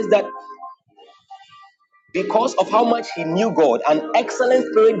 Bible says that because of how much he knew God, an excellent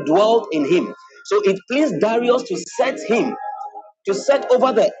spirit dwelt in him. So it pleased Darius to set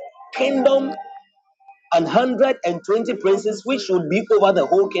over the kingdom 120 princes, which should be over the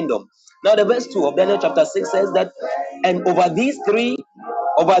whole kingdom. Now, the verse 2 of Daniel chapter 6 says that, and over these three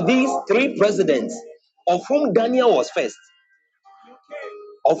presidents, of whom Daniel was first.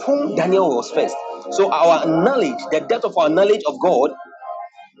 Of whom Daniel was first. So our knowledge, the depth of our knowledge of God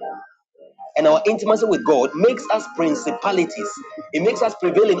and our intimacy with God makes us principalities. It makes us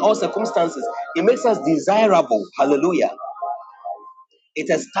prevail in all circumstances. It makes us desirable. Hallelujah. It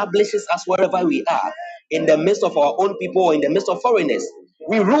establishes us wherever we are, in the midst of our own people or in the midst of foreigners.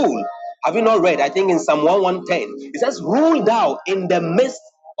 We rule. Have you not read? I think in Psalm 110, it says, rule thou in the midst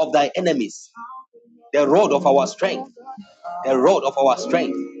of thy enemies. The rod of our strength, the rod of our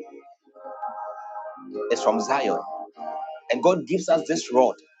strength is from Zion. And God gives us this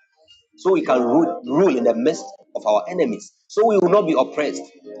rod so we can rule in the midst of our enemies. So we will not be oppressed.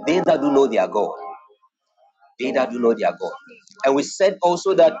 They that do know their God. They that do know their God. And we said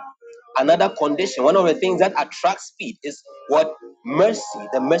also that another condition, one of the things that attracts speed is what? Mercy,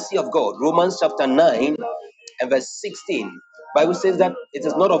 the mercy of God. Romans chapter 9 and verse 16. Bible says that it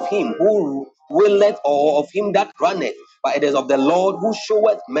is not of him who willeth or of him that runneth, but it is of the Lord who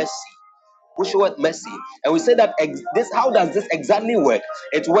showeth mercy. Who showeth mercy. And we say that this, how does this exactly work?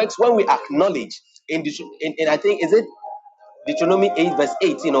 It works when we acknowledge in I think, is it Deuteronomy 8 verse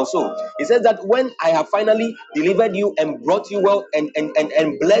 18 or so. It says that when I have finally delivered you and brought you well and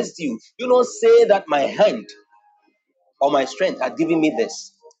blessed you, do not say that my hand or my strength had given me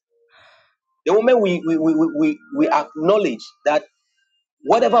this. The moment we acknowledge that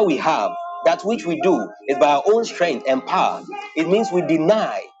whatever we have, that which we do is by our own strength and power, it means we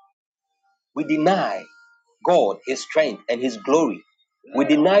deny God his strength and his glory. We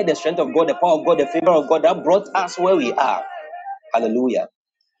deny the strength of God, the power of God, the favor of God that brought us where we are. Hallelujah.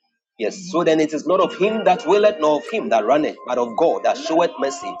 Yes, so then it is not of him that willeth, nor of him that runneth, but of God that showeth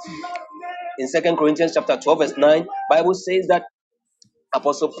mercy. In 2 Corinthians chapter 12, verse 9, Bible says that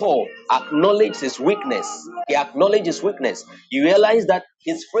Apostle Paul acknowledged his weakness. He acknowledged his weakness. He realized that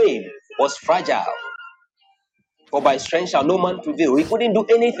his frame was fragile. For by strength shall no man prevail. He couldn't do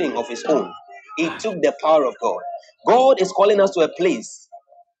anything of his own. He took the power of God. God is calling us to a place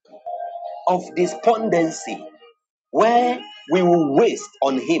of despondency where we will waste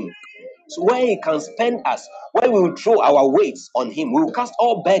on him. So where he can spend us, where we will throw our weights on him. We will cast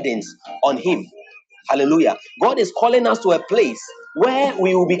all burdens on him. Hallelujah. God is calling us to a place where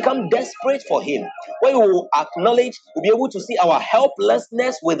we will become desperate for him, where we will acknowledge, we'll be able to see our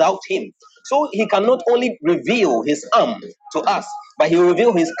helplessness without him. So he can not only reveal his arm to us, but he will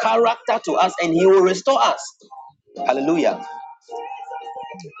reveal his character to us and he will restore us. Hallelujah.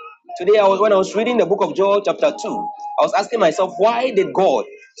 Today, when I was reading the book of Joel, chapter 2, I was asking myself, why did God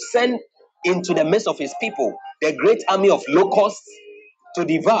send into the midst of his people the great army of locusts to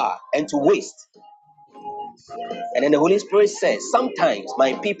devour and to waste? And then the Holy Spirit says, sometimes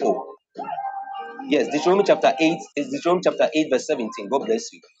my people, yes, Deuteronomy chapter 8, is Deuteronomy chapter 8, verse 17. God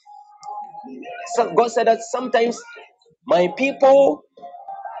bless you. So God said that sometimes my people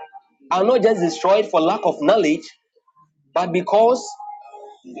are not just destroyed for lack of knowledge, but because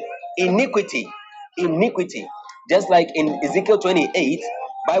iniquity, just like in Ezekiel 28,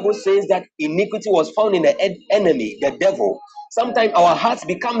 Bible says that iniquity was found in the enemy, the devil. Sometimes our hearts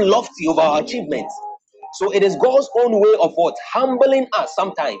become lofty over our achievements. So it is God's own way of what? Humbling us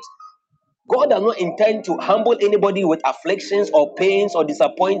sometimes. God does not intend to humble anybody with afflictions or pains or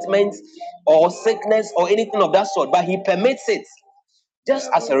disappointments or sickness or anything of that sort, but he permits it just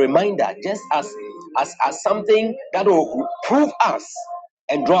as a reminder, just as something that will prove us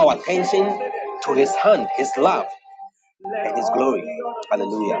and draw our attention to his hand, his love, and his glory.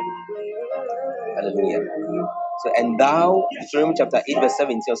 Hallelujah. Hallelujah. So, and thou, Deuteronomy chapter 8, verse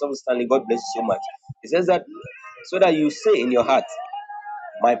 17, also Stanley, God bless you so much. It says that, so that you say in your heart,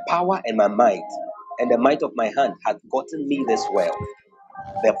 my power and my might, and the might of my hand hath gotten me this well.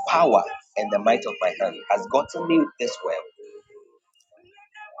 The power and the might of my hand has gotten me this well.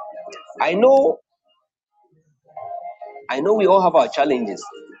 I know we all have our challenges,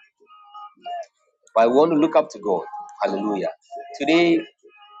 but I want to look up to God. Hallelujah. Today,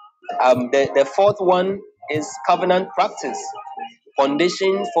 the fourth one is covenant practice.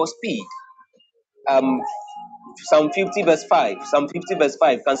 Condition for speed. Psalm 50 verse 5. Psalm 50 verse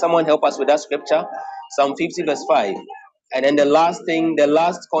 5. Can someone help us with that scripture? Psalm 50 verse 5. And then the last thing, the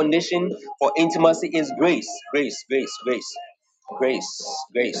last condition for intimacy is grace. Grace, grace, grace. Grace,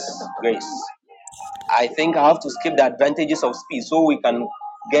 grace, grace. I think I have to skip the advantages of speed so we can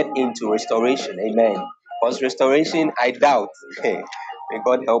get into restoration. Amen. Because restoration, I doubt. May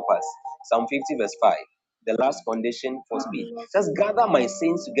God help us. Psalm 50 verse 5. The last condition for speed. Just gather my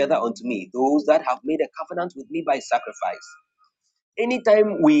saints together unto me, those that have made a covenant with me by sacrifice.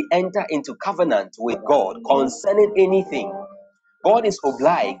 Anytime we enter into covenant with God concerning anything, God is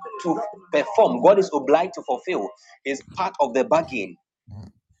obliged to perform, God is obliged to fulfill his part of the bargain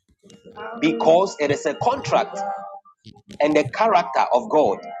because it is a contract, and the character of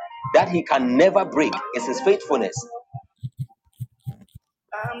God that he can never break is his faithfulness.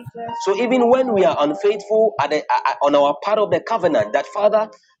 So even when we are unfaithful on our part of the covenant, that Father,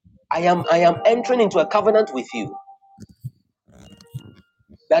 I am entering into a covenant with you.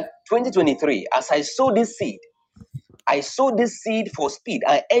 That 2023, as I sow this seed, I sow this seed for speed.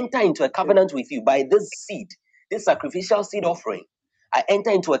 I enter into a covenant with you by this seed, this sacrificial seed offering. I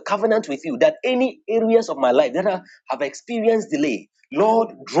enter into a covenant with you that any areas of my life that have experienced delay, Lord,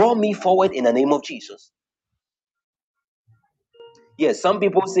 draw me forward in the name of Jesus. Yes, some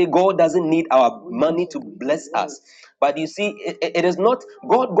people say God doesn't need our money to bless us. But you see, it is not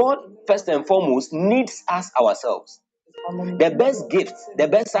God. God, first and foremost, needs us ourselves. The best gift, the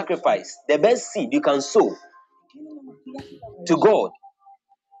best sacrifice, the best seed you can sow to God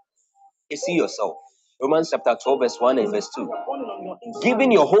is see yourself. Romans chapter 12, verse 1 and verse 2.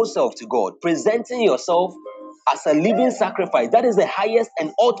 Giving your whole self to God, presenting yourself as a living sacrifice. That is the highest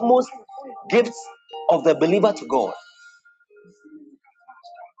and utmost gift of the believer to God.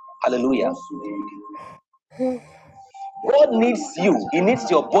 Hallelujah. God needs you. He needs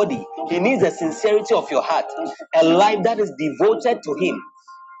your body. He needs the sincerity of your heart. A life that is devoted to Him.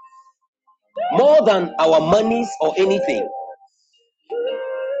 More than our monies or anything.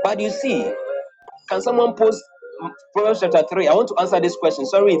 But you see, can someone post Proverbs chapter 3? I want to answer this question.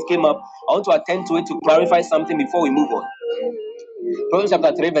 Sorry it came up. I want to attend to it to clarify something before we move on. Proverbs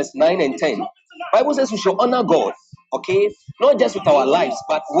chapter 3 verse 9 and 10. Bible says we should honor God. Okay? Not just with our lives,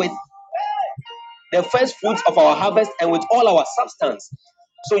 but with the first fruits of our harvest and with all our substance.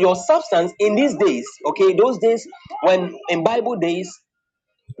 So your substance in these days, okay, those days when in Bible days,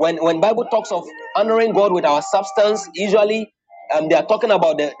 when Bible talks of honoring God with our substance, usually they are talking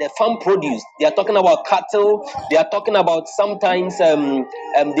about the farm produce. They are talking about cattle. They are talking about sometimes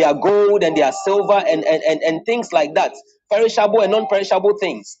their gold and their silver and things like that. Perishable and non-perishable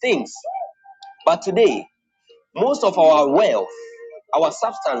things. But today, most of our wealth, our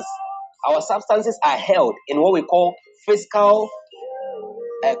substances are held in what we call fiscal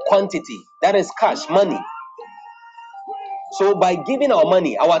quantity. That is cash, money. So by giving our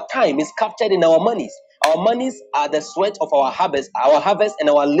money, our time is captured in our monies. Our monies are the sweat of our harvest and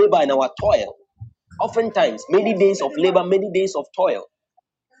our labor and our toil. Oftentimes, many days of labor, many days of toil.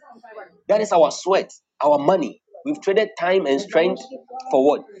 That is our sweat, our money. We've traded time and strength for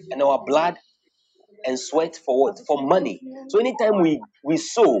what? And our blood and sweat for what? For money. So anytime we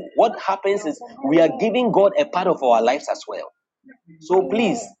sow, what happens is we are giving God a part of our lives as well. So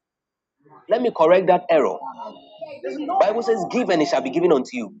please, let me correct that error. Bible says, give and it shall be given unto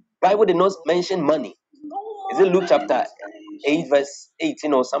you. Bible did not mention money. Is it Luke chapter 8 verse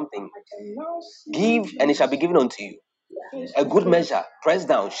 18 or something? Give and it shall be given unto you. A good measure, pressed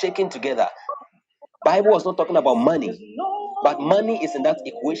down, shaken together. Bible was not talking about money, but money is in that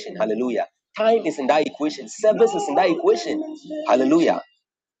equation. Hallelujah. Time is in that equation. Service is in that equation. Hallelujah.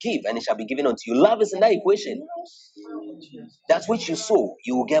 Give and it shall be given unto you. Love is in that equation. That which you sow,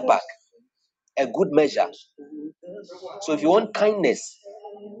 you will get back. A good measure. So if you want kindness,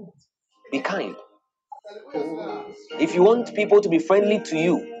 be kind. If you want people to be friendly to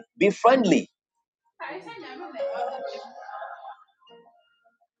you, be friendly.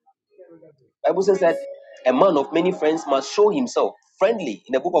 Bible says that a man of many friends must show himself friendly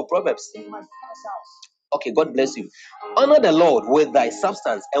in the book of Proverbs. Okay, God bless you. Honor the Lord with thy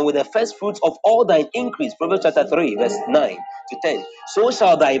substance and with the first fruits of all thine increase. Proverbs chapter 3, verse 9 to 10. So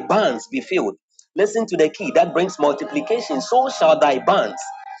shall thy barns be filled. Listen to the key that brings multiplication. So shall thy barns.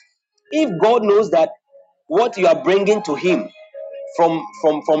 If God knows that what you are bringing to Him from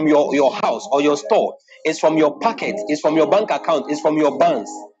your house or your store is from your pocket, is from your bank account, is from your barns.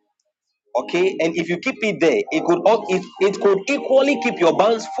 Okay, and if you keep it there, it could equally keep your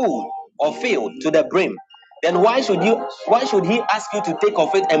barns full or filled to the brim. Then why should he ask you to take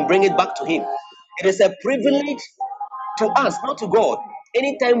of it and bring it back to him? It is a privilege to us, not to God.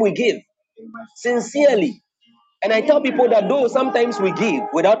 Anytime we give sincerely, and I tell people that though sometimes we give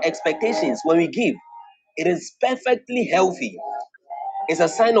without expectations, when we give, it is perfectly healthy. It's a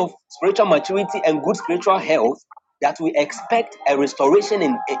sign of spiritual maturity and good spiritual health that we expect a restoration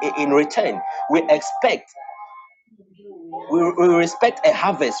in return. We expect, we respect a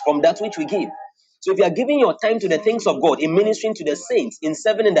harvest from that which we give. So if you are giving your time to the things of God, in ministering to the saints, in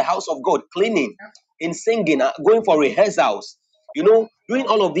serving in the house of God, cleaning, in singing, going for rehearsals, doing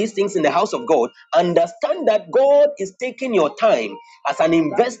all of these things in the house of God, understand that God is taking your time as an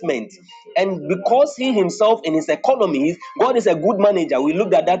investment. And because He Himself in His economies, God is a good manager. We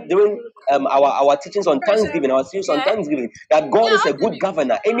looked at that during our teachings on Thanksgiving, our series on Thanksgiving, that God is a good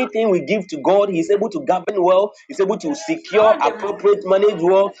governor. Anything we give to God, He's able to govern well, He's able to secure, appropriate, manage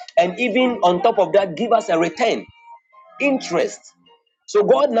well, and even on top of that, give us a return, interest. So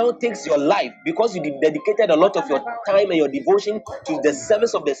God now takes your life because you dedicated a lot of your time and your devotion to the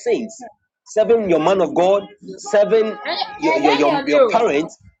service of the saints, serving your man of God, serving your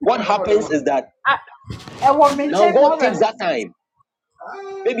parents. What happens is that now God takes that time.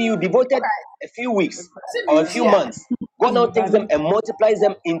 Maybe you devoted a few weeks or a few months. God now takes them and multiplies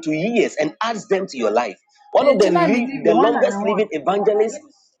them into years and adds them to your life. One of the longest living evangelists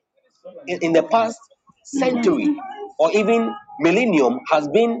in the past century or even millennium has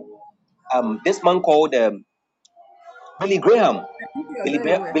been this man called Billy Graham.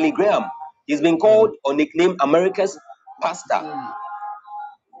 Billy Graham. He's been called or nicknamed America's pastor.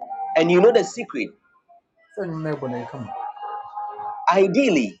 And you know the secret.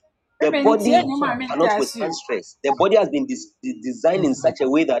 Ideally, the body cannot withstand stress. The body has been designed in such a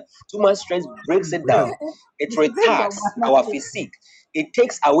way that too much stress breaks it down. It retards our physique. It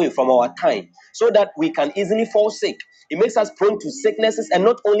takes away from our time so that we can easily fall sick. It makes us prone to sicknesses, and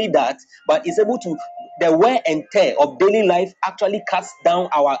not only that, but it's able to, the wear and tear of daily life actually cuts down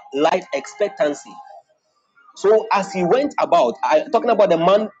our life expectancy. So as he went about, talking about the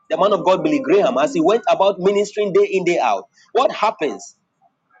man of God, Billy Graham, as he went about ministering day in, day out, what happens?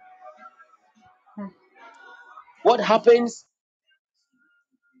 What happens?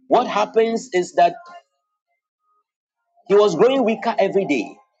 What happens is that he was growing weaker every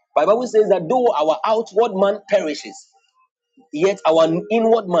day. But the Bible says that though our outward man perishes, yet our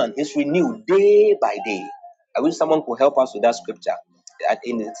inward man is renewed day by day. I wish someone could help us with that scripture.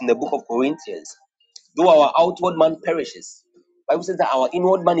 It's in the book of Corinthians. Though our outward man perishes, the Bible says that our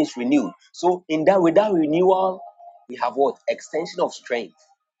inward man is renewed. So in that, with that renewal, we have what? Extension of strength.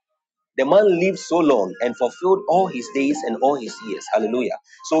 The man lived so long and fulfilled all his days and all his years. Hallelujah.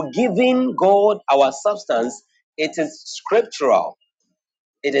 So giving God our substance, it is scriptural.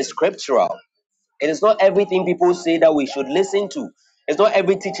 It is scriptural. It is not everything people say that we should listen to. It's not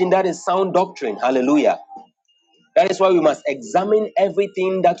every teaching that is sound doctrine. Hallelujah. That is why we must examine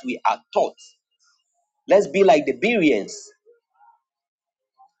everything that we are taught. Let's be like the Bereans.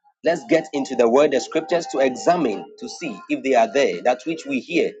 Let's get into the word, the scriptures, to examine, to see if they are there, that which we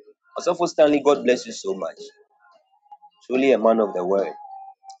hear. Also, Stanley, God bless you so much. Truly a man of the word.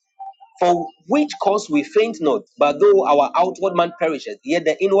 For which cause we faint not, but though our outward man perishes, yet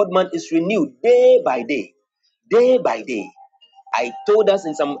the inward man is renewed day by day. Day by day. I told us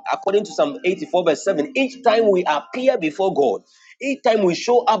according to Psalm 84 verse 7, each time we appear before God, each time we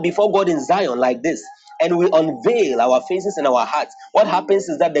show up before God in Zion like this, and we unveil our faces and our hearts, what happens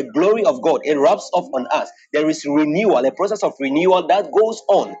is that the glory of God erupts off on us. There is renewal, a process of renewal that goes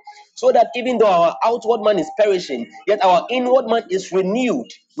on. So that even though our outward man is perishing, yet our inward man is renewed.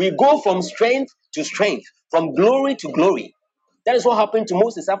 We go from strength to strength, from glory to glory. That is what happened to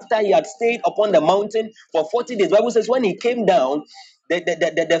Moses after he had stayed upon the mountain for 40 days. The Bible says when he came down,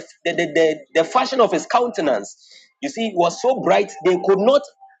 the fashion of his countenance, you see, was so bright they could not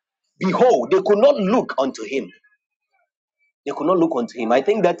behold, they could not look unto him. They could not look unto him. I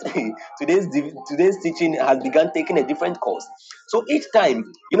think that today's teaching has begun taking a different course. So each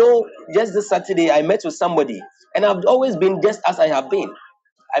time, just this Saturday, I met with somebody, and I've always been just as I have been.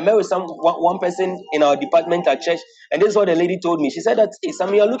 I met with one person in our department at church, and this is what the lady told me. She said that, hey,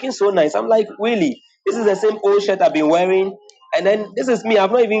 Sammy, you're looking so nice. I'm like, really? This is the same old shirt I've been wearing, and then this is me.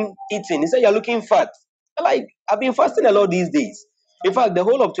 I've not even eaten. He said, you're looking fat. I'm like, I've been fasting a lot these days. In fact, the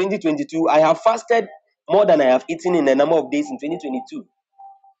whole of 2022, I have fasted more than I have eaten in a number of days in 2022.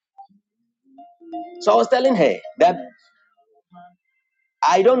 So I was telling her that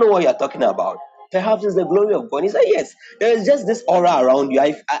I don't know what you're talking about. Perhaps it's the glory of God. He said, yes, there is just this aura around you.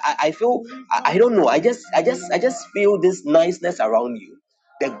 I feel, I don't know. I just feel this niceness around you.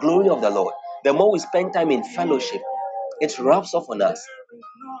 The glory of the Lord. The more we spend time in fellowship, it rubs off on us.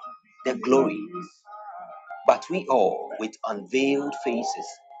 the glory. But we all, with unveiled faces,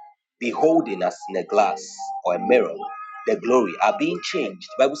 beholding as in a glass or a mirror, the glory, are being changed.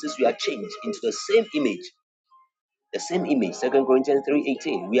 The Bible says we are changed into the same image. The same image, 2 Corinthians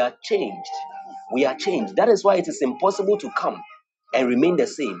 3:18. We are changed. We are changed. That is why it is impossible to come and remain the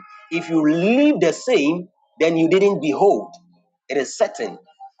same. If you live the same, then you didn't behold. It is certain.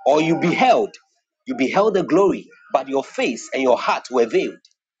 Or you beheld. You beheld the glory, but your face and your heart were veiled.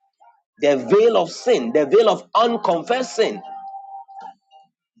 The veil of sin, the veil of unconfessed sin,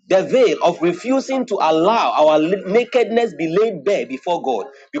 the veil of refusing to allow our nakedness be laid bare before God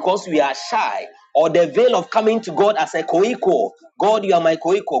because we are shy, or the veil of coming to God as a co-equal. God, you are my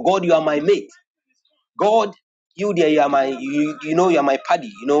co-equal. God, you are my mate. God, you there, you are my, you are my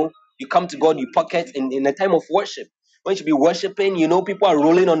paddy. You come to God, you pocket in a time of worship. When you should be worshiping, people are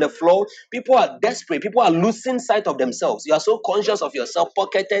rolling on the floor. People are desperate. People are losing sight of themselves. You are so conscious of yourself,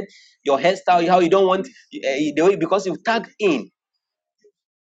 pocketed your hairstyle, how you don't want the way, because you've tagged in.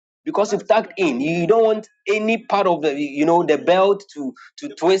 Because you've tucked in, you don't want any part of the belt to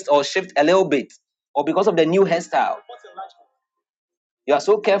twist or shift a little bit, or because of the new hairstyle. You are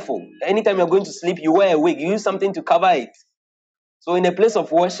so careful. Anytime you're going to sleep, you wear a wig, you use something to cover it. So in a place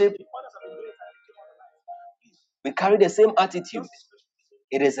of worship, we carry the same attitude.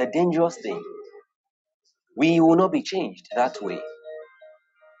 It is a dangerous thing. We will not be changed that way.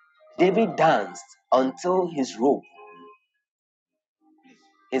 David danced until his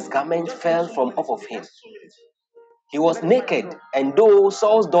garment fell from off of him. He was naked, and though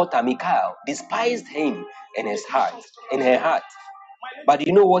Saul's daughter Michal despised him in her heart. But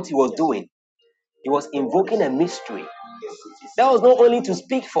you know what he was doing? He was invoking a mystery. That was not only to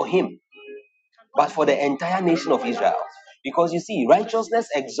speak for him, but for the entire nation of Israel. Because you see, righteousness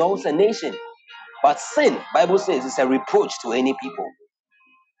exalts a nation, but sin, Bible says, is a reproach to any people.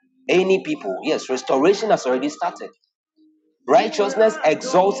 Any people. Yes, restoration has already started. Righteousness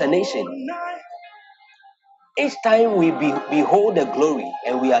exalts a nation. Each time we behold the glory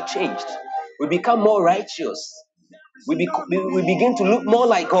and we are changed, we become more righteous. We begin to look more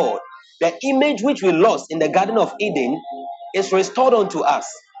like God. The image which we lost in the Garden of Eden is restored unto us.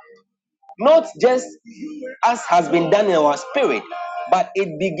 Not just as has been done in our spirit, but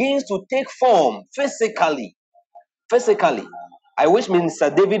it begins to take form physically. Physically. I wish Minister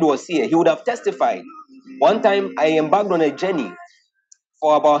David was here. He would have testified. One time I embarked on a journey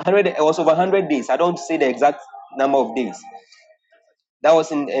for about 100, it was over 100 days. I don't say the exact number of days. That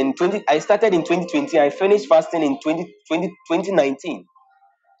was in 20. I started in 2020. I finished fasting in 2019.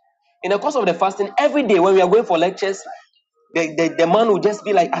 In the course of the fasting, every day when we are going for lectures, the man will just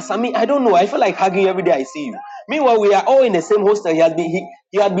be like, Asami, I don't know. I feel like hugging you every day I see you. Meanwhile, we are all in the same hostel. He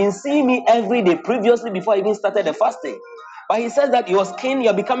had been seeing me every day previously before I even started the fasting. But he says that your skin,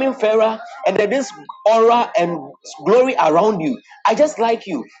 you're becoming fairer, and there is aura and glory around you. I just like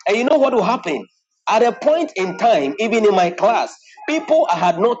you. And you know what will happen? At a point in time, even in my class, people I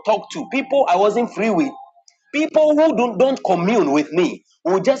had not talked to, people I wasn't free with, people who don't commune with me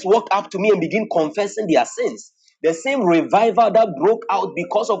will just walk up to me and begin confessing their sins. The same revival that broke out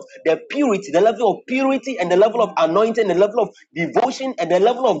because of the purity, the level of purity and the level of anointing, the level of devotion and the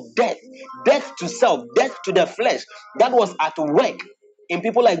level of death to self, death to the flesh, that was at work in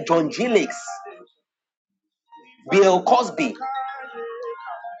people like John G. Lakes, Bill Cosby.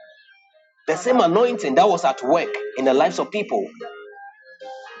 The same anointing that was at work in the lives of people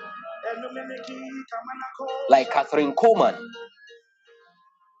like Catherine Coleman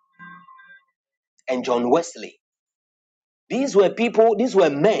and John Wesley. These were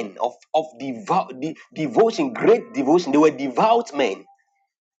men of devotion, great devotion. They were devout men.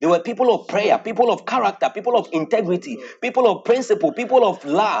 They were people of prayer, people of character, people of integrity, people of principle, people of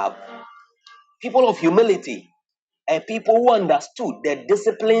love, people of humility, and people who understood the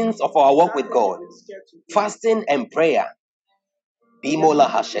disciplines of our walk with God. Fasting and prayer. Bimola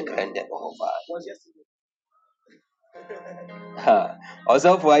Hashekrende Bohova.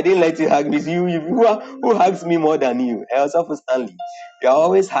 Also, I didn't let you hug me. Who hugs me more than you? Also, for Stanley, you're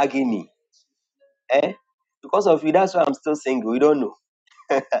always hugging me. Eh? Because of you, that's why I'm still single. You don't know.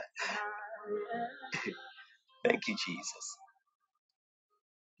 Thank you, Jesus.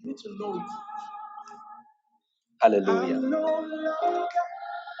 Hallelujah.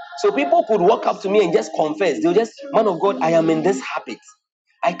 So people could walk up to me and just confess. They'll just, man of God, I am in this habit.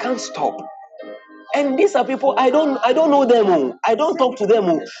 I can't stop. And these are people I don't know them. Oh. I don't talk to them.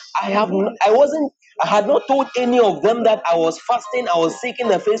 Oh. I had not told any of them that I was fasting. I was seeking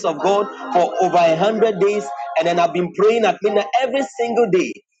the face of God for over 100 days, and then I've been praying at midnight every single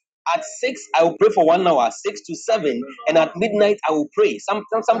day. At 6, I will pray for 1 hour, 6 to 7, and at midnight I will pray. Some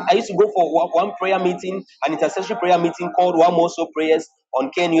I used to go for one prayer meeting, an intercessory prayer meeting called One More So Prayers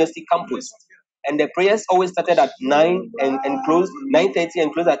on KNUST campus. And the prayers always started at 9 and closed 9:30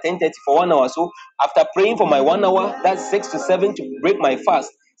 and closed at 10:30 for 1 hour. So after praying for my 1 hour, that's 6 to 7 to break my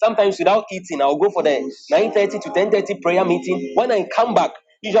fast. Sometimes without eating, I'll go for the 9:30 to 10:30 prayer meeting. When I come back,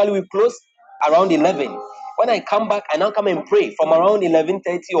 usually we close around 11. When I come back, I now come and pray from around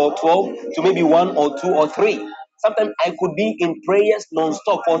 11:30 or 12 to maybe 1 or 2 or 3. Sometimes I could be in prayers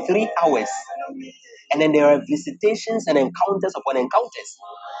non-stop for 3 hours. And then there are visitations and encounters upon encounters.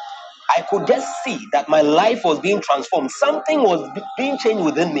 I could just see that my life was being transformed. Something was being changed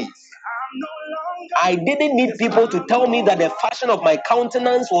within me. I didn't need people to tell me that the fashion of my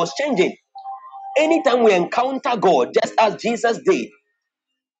countenance was changing. Anytime we encounter God, just as Jesus did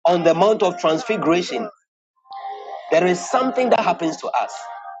on the Mount of Transfiguration, there is something that happens to us.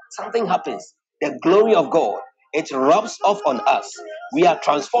 Something happens. The glory of God, it rubs off on us. We are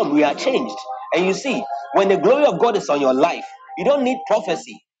transformed. We are changed. And you see, when the glory of God is on your life, you don't need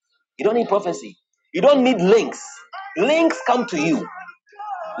prophecy. You don't need prophecy. You don't need links. Links come to you.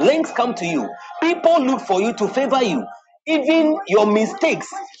 Links come to you. People look for you to favor you. Even your mistakes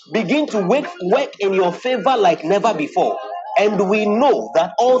begin to work in your favor like never before. And we know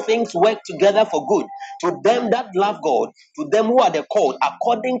that all things work together for good to them that love God, to them who are the called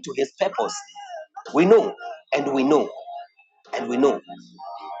according to his purpose. We know, and we know, and we know.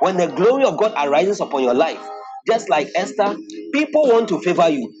 When the glory of God arises upon your life, just like Esther, people want to favor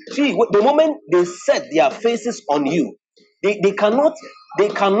you. See, the moment they set their faces on you, they cannot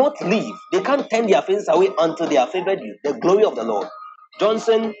leave. They can't turn their faces away until they have favored you. The glory of the Lord.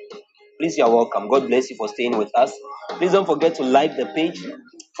 Johnson, please, you are welcome. God bless you for staying with us. Please don't forget to like the page.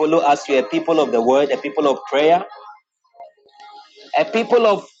 Follow us. We are people of the word, a people of prayer, a people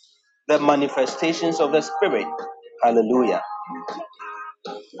of the manifestations of the Spirit. Hallelujah.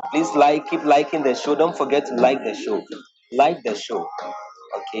 Please keep liking the show. Don't forget to like the show. Like the show.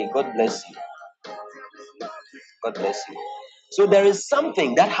 Okay, God bless you. God bless you. So there is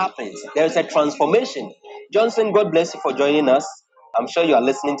something that happens. There is a transformation. Johnson, God bless you for joining us. I'm sure you are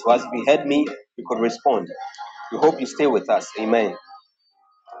listening to us. If you heard me, you could respond. We hope you stay with us. Amen.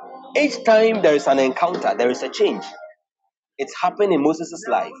 Each time there is an encounter, there is a change. It's happened in Moses'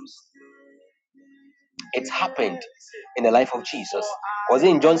 life. It's happened in the life of Jesus. Was it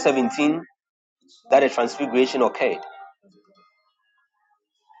in John 17 that a transfiguration occurred?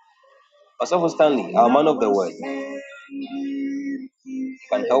 Pastor Stanley, our man of the word,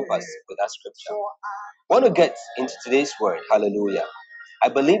 can help us with that scripture. I want to get into today's word. Hallelujah. I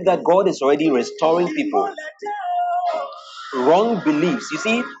believe that God is already restoring people. Wrong beliefs. You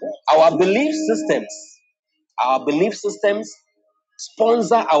see, our belief systems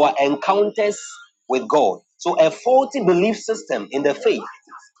sponsor our encounters with God. So a faulty belief system in the faith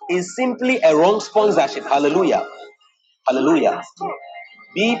is simply a wrong sponsorship. Hallelujah. Hallelujah.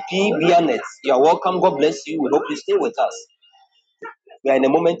 BP Bianet, you are welcome. God bless you. We hope you stay with us. We are in a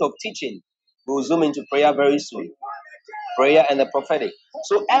moment of teaching. We will zoom into prayer very soon. Prayer and the prophetic.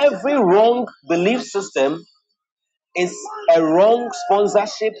 So every wrong belief system is a wrong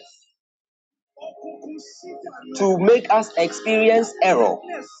sponsorship to make us experience error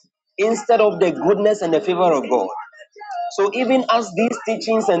instead of the goodness and the favor of God. So even as these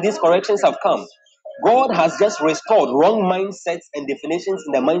teachings and these corrections have come, God has just restored wrong mindsets and definitions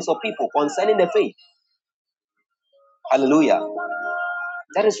in the minds of people concerning the faith. Hallelujah.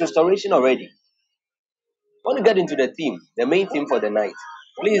 That is restoration already. I want to get into the theme, the main theme for the night.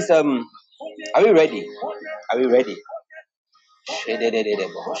 Please, are we ready? Are we ready?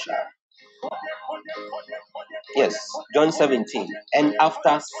 Yes, John 17. And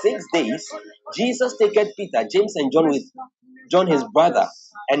after 6 days, Jesus taketh Peter, James, and John with John his brother,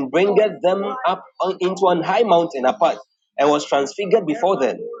 and bringeth them up into an high mountain apart, and was transfigured before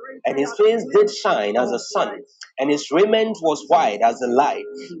them. And his face did shine as the sun, and his raiment was white as the light.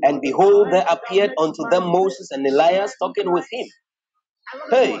 And behold, there appeared unto them Moses and Elias talking with him.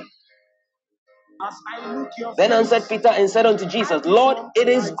 Hey! Then answered Peter and said unto Jesus, Lord, it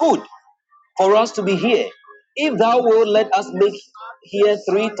is good for us to be here. If thou wilt, let us make here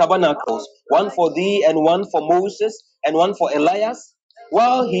 3 tabernacles, one for thee, and one for Moses, and one for Elias.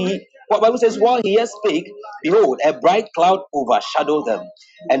 Bible says, while he yet spake, behold, a bright cloud overshadowed them.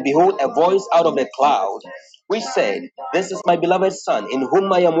 And behold, a voice out of the cloud, which said, This is my beloved Son, in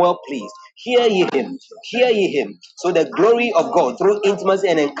whom I am well pleased. Hear ye him, hear ye him. So the glory of God through intimacy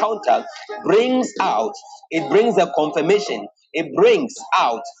and encounter it brings the confirmation, it brings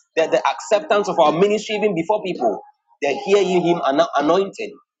out the acceptance of our ministry even before people. They hear ye him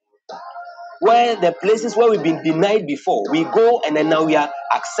anointed. where the places where we've been denied before, we go and then now we are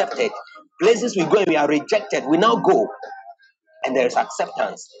accepted. Places we go and we are rejected, we now go and there is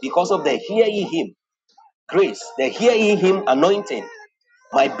acceptance because of the hear ye him grace, the hear ye him anointing.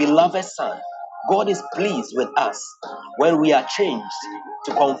 My beloved son, God is pleased with us when we are changed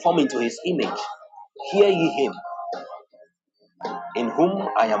to conform into his image. Hear ye him, in whom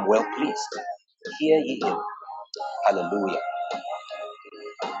I am well pleased. Hear ye him. Hallelujah.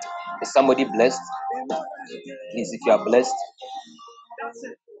 Is somebody blessed? Please, if you are blessed,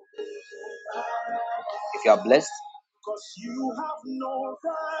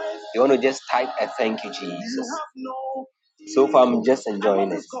 you want to just type a thank you, Jesus. So far, I'm just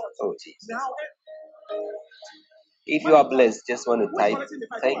enjoying it. Oh, Jesus. If you are blessed, just want to type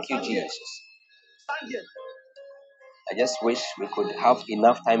thank you, Jesus. I just wish we could have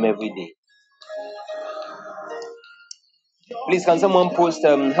enough time every day. Please, can someone post,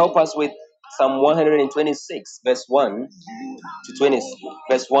 help us with Psalm 126, verse 1 to 20,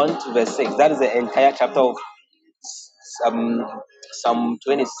 verse 1 to verse 6. That is the entire chapter of Psalm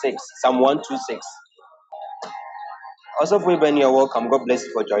 26, Psalm 126. Also, when you're welcome, God bless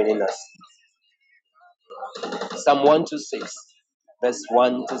you for joining us. Psalm 126, verse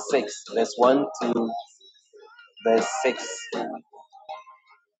 1 to 6, verse 1 to verse 6.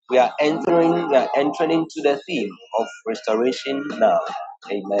 We are entering into the theme of restoration now.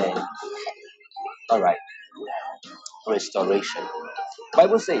 Amen. All right. Restoration.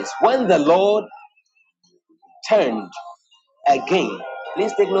 Bible says, when the Lord turned again,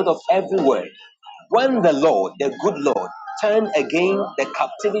 please take note of every word. When the Lord, the good Lord, turned again the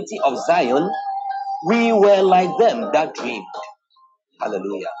captivity of Zion, we were like them that dreamed.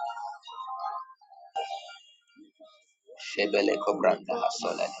 Hallelujah. Shebele kobranda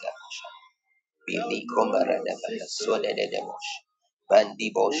hasola de Bili komara de bele sode de demosh.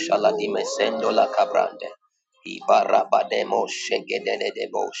 Bandibo shala di mesendo la cabrande. Ibaraba de moshe gedede de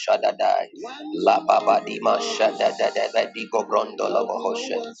bo shadadai. La baba di mashada de bedigo brondo la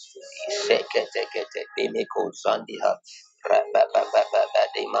bohoshe. Iseke teke te bimiko zandiha. Rababababa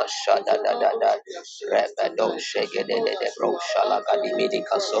di mashada da. Rebedo shegedede de bro shala gadimidi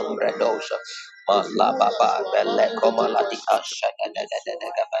kasombre dosha. La baba bele komala di asha da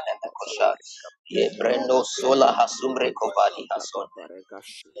gabana kosha. Ye brendo sola hasumre kovadi hason.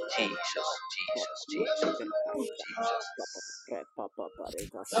 Jesus, Jesus, Jesus, Jesus, Jesus.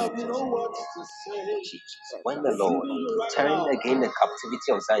 When the Lord turned again the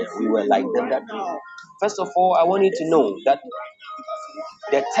captivity of Zion, we were like them that dream. First of all, I want you to know that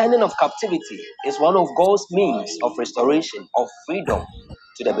the turning of captivity is one of God's means of restoration, of freedom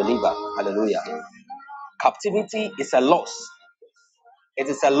to the believer. Hallelujah. Captivity is a loss. It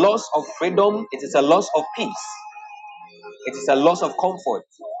is a loss of freedom. It is a loss of peace. It is a loss of comfort.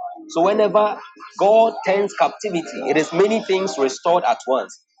 So whenever God turns captivity, it is many things restored at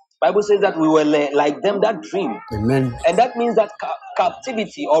once. Bible says that we were like them that dream. Amen. And that means that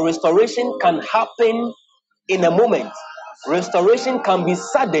captivity or restoration can happen in a moment. Restoration can be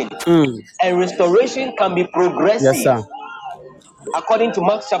sudden and restoration can be Yes, progressive. sir. According to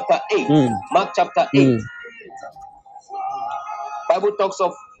Mark chapter 8. Mark chapter 8. Bible talks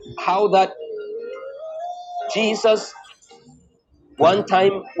of how that Jesus one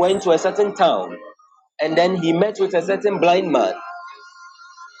time went to a certain town and then he met with a certain blind man.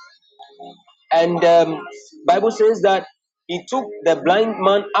 And Bible says that he took the blind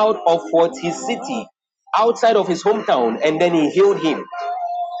man out of what his city, outside of his hometown, and then he healed him.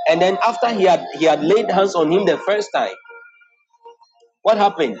 And then after he had laid hands on him the first time, what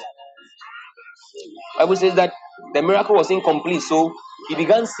happened? Bible says that the miracle was incomplete, so he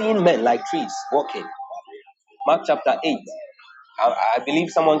began seeing men like trees walking. Mark chapter 8. I believe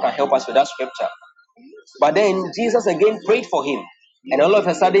someone can help us with that scripture. But then Jesus again prayed for him, and all of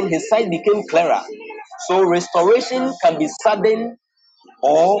a sudden his sight became clearer. So restoration can be sudden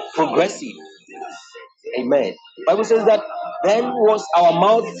or progressive. Amen. Bible says that then was our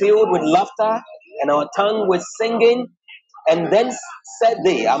mouth filled with laughter and our tongue with singing. And then said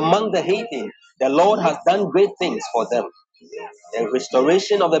they among the heathen, the Lord has done great things for them. The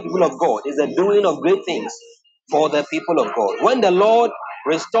restoration of the people of God is the doing of great things for the people of God. When the Lord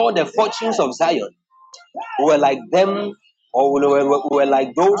restored the fortunes of Zion, we were like them, or we were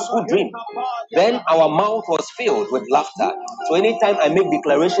like those who dream. Then our mouth was filled with laughter. So anytime I make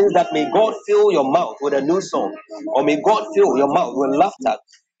declarations that may God fill your mouth with a new song, or may God fill your mouth with laughter,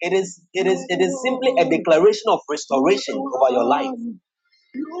 it is simply a declaration of restoration over your life.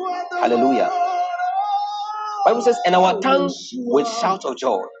 Hallelujah. Bible says, and our tongue with shout of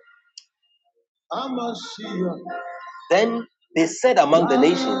joy. Then They said among the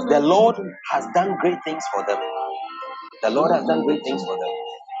nations, the Lord has done great things for them. The Lord has done great things for them.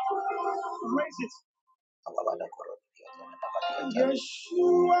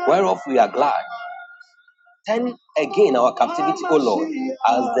 Whereof we are glad. Turn again our captivity, O Lord,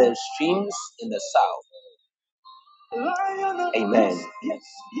 as the streams in the south. Amen.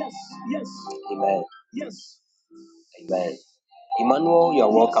 Amen. Amen. Emmanuel, you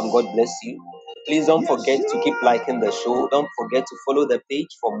are welcome. God bless you. Please don't forget to keep liking the show. Don't forget to follow the page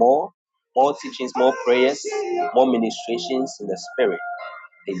for more teachings, more prayers, more ministrations in the spirit.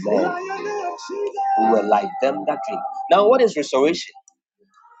 Amen. We were like them that dream. Now, what is restoration?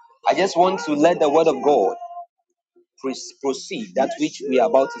 I just want to let the word of God proceed, that which we are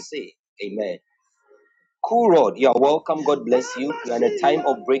about to say. Amen. Cool Rod, you are welcome. God bless you. We are in a time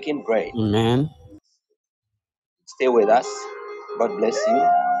of breaking bread. Amen. Stay with us. God bless you.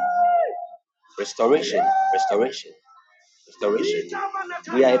 Restoration, restoration, restoration.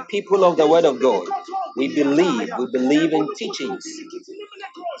 We are a people of the word of God. We believe in teachings,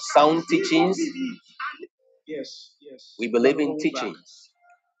 sound teachings. We believe in teachings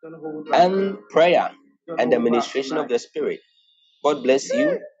and prayer and the ministration of the Spirit. God bless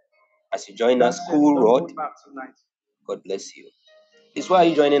you as you join us. Cool Rod. God bless you. This is where are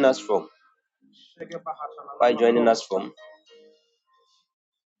you joining us from? Where are you joining us from?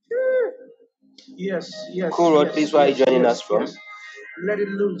 Cool Rod, please, where are you joining us from? Let it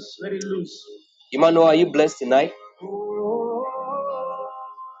loose. Let it loose. Emmanuel, are you blessed tonight?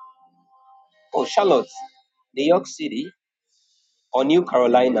 Oh, Charlotte, New York City or New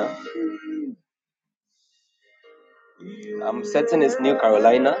Carolina? I'm certain it's New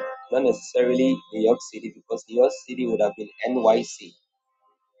Carolina, not necessarily New York City, because New York City would have been NYC.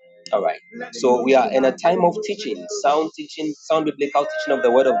 All right. So we are in a time of teaching, sound biblical teaching of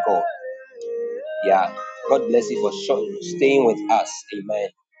the Word of God. Yeah. God bless you for staying with us. Amen.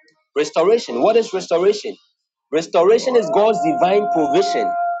 Restoration. What is restoration? Restoration is God's divine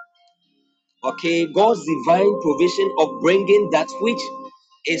provision. Okay, God's divine provision of bringing that which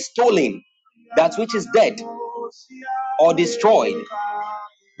is stolen, that which is dead or destroyed,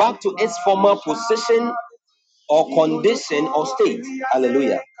 back to its former position or condition or state.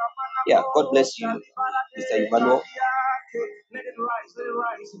 Hallelujah. Yeah, God bless you, Mr. Emmanuel.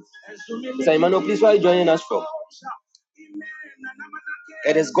 Mr. Emmanuel, please, where are you joining us from?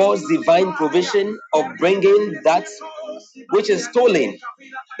 It is God's divine provision of bringing that which is stolen,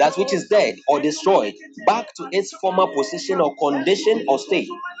 that which is dead or destroyed, back to its former position or condition or state.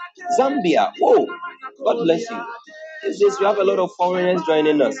 Zambia, whoa, God bless you. These days we have a lot of foreigners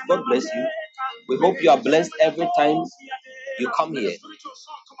joining us. God bless you. We hope you are blessed every time you come here.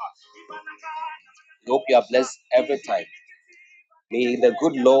 We hope you are blessed every time. May the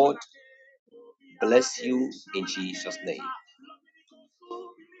good Lord bless you in Jesus' name.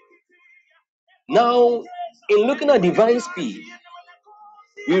 Now, in looking at divine speed,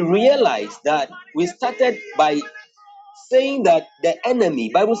 we realize that we started by saying that the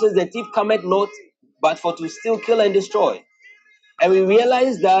enemy, Bible says the thief cometh not but for to steal, kill, and destroy. And we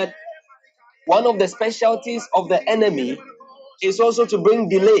realize that one of the specialties of the enemy is also to bring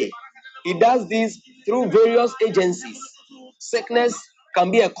delay. He does this through various agencies. Sickness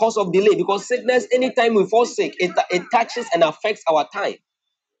can be a cause of delay, because sickness, anytime we fall sick, it touches and affects our time.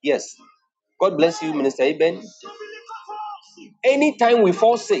 Yes. God bless you, Minister Eben. Anytime we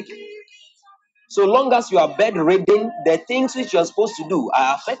fall sick, so long as you are bedridden, the things which you are supposed to do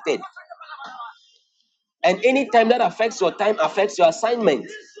are affected. And anytime that affects your time, affects your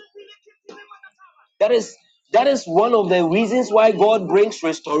assignment. That is one of the reasons why God brings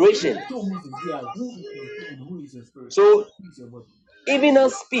restoration. So even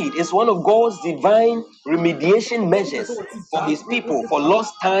as speed is one of God's divine remediation measures for his people, for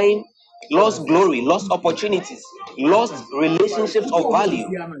lost time, lost glory, lost opportunities, lost relationships of value,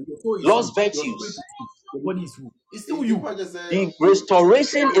 lost virtues. The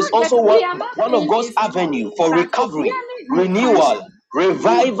restoration is also one of God's avenue for recovery, renewal,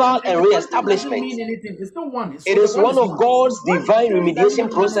 revival, and re-establishment. It is one of God's divine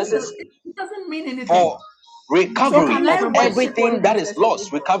remediation processes for recovery of everything that is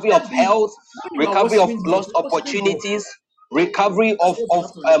lost, recovery of health, recovery of lost opportunities, recovery of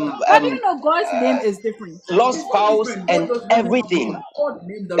lost spouse, and everything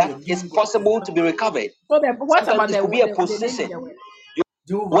that is possible to be recovered. Sometimes it could be a position,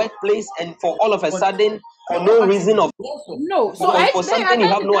 your workplace, and for all of a sudden, for no reason of for something you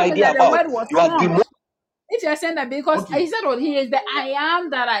have no idea about, you are demoted.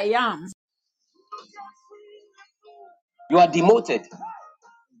 You are demoted.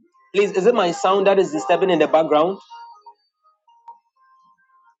 Please, is it my sound that is disturbing in the background?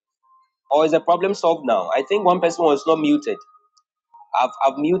 Or is the problem solved now? I think one person was not muted.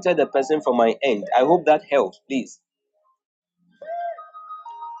 I've muted the person from my end. I hope that helps, please.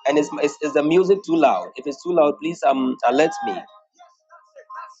 And is the music too loud? If it's too loud, please alert me.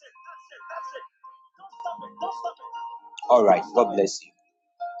 All right. God bless you.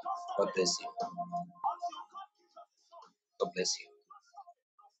 God bless you. God bless you.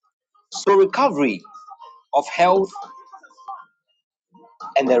 So recovery of health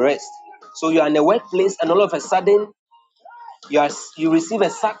and the rest. So you are in the workplace and all of a sudden you receive a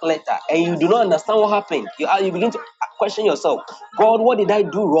sack letter and you do not understand what happened. You begin to question yourself. God, what did I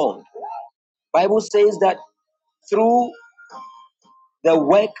do wrong? Bible says that through the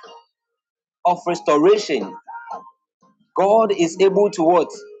work of restoration, God is able to what?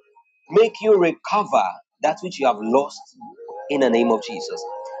 Make you recover that which you have lost in the name of Jesus.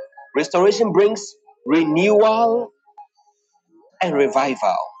 Restoration brings renewal and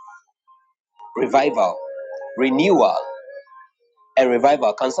revival. Revival, renewal, and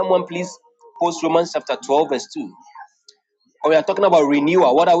revival. Can someone please post Romans chapter 12, verse 2? We are talking about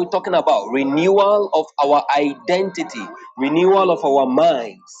renewal. What are we talking about? Renewal of our identity, renewal of our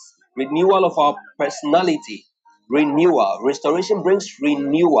minds, renewal of our personality, renewal. Restoration brings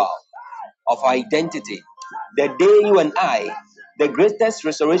renewal of identity. The day you and I, the greatest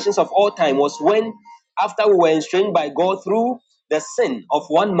restorations of all time was when, after we were estranged by God through the sin of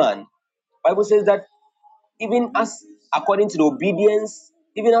one man, Bible says that even as according to the obedience,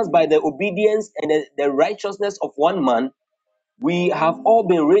 even as by the obedience and the righteousness of one man, we have all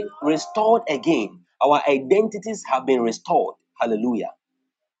been restored again. Our identities have been restored. Hallelujah.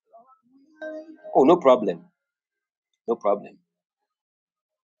 Oh, no problem. No problem.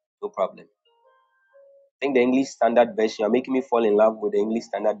 No problem. I think the English Standard Version, you're making me fall in love with the English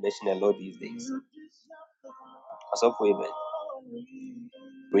Standard Version a lot these days. Also,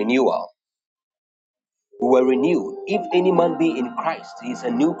 renewal. We were renewed. If any man be in Christ, he is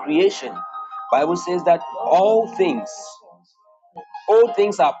a new creation. Bible says that all things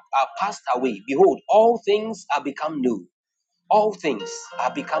are passed away. Behold, all things are become new. All things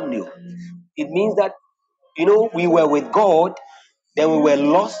are become new. It means that, we were with God, then we were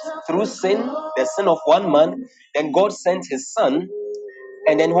lost through sin, the sin of one man. Then God sent his son.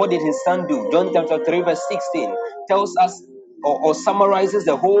 And then what did his son do? John chapter 3, verse 16 tells us or summarizes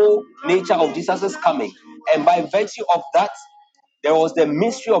the whole nature of Jesus' coming. And by virtue of that, there was the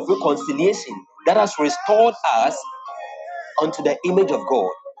mystery of reconciliation that has restored us unto the image of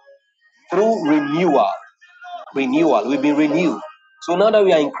God through renewal. Renewal. We've been renewed. So now that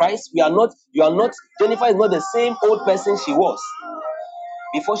we are in Christ, you are not, Jennifer is not the same old person she was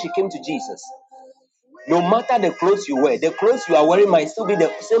before she came to Jesus. No matter the clothes you wear, the clothes you are wearing might still be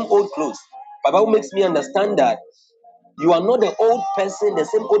the same old clothes. But Bible makes me understand that you are not the old person, the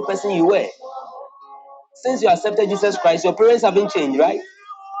same old person you were. Since you accepted Jesus Christ, your parents haven't changed, right?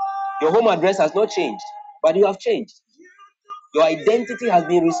 Your home address has not changed, but you have changed. Your identity has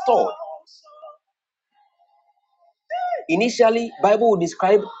been restored. Initially, Bible would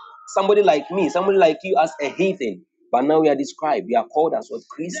describe somebody like me, somebody like you as a heathen. But now we are described, we are called as what?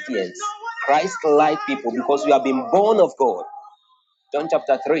 Christians, Christ-like people, because we have been born of God. John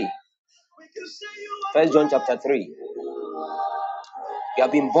chapter 3. First John chapter 3. You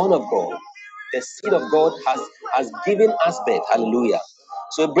have been born of God. The seed of God has given us birth. Hallelujah.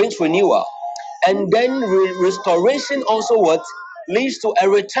 So it brings renewal. And then restoration also what? Leads to a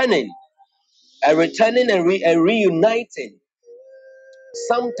returning. A returning and a reuniting.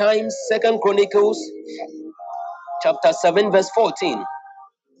 Sometimes Second Chronicles chapter 7 verse 14.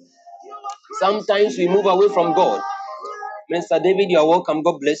 Sometimes we move away from God. Minister David, you are welcome.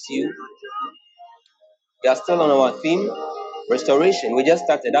 God bless you. We are still on our theme, restoration. We just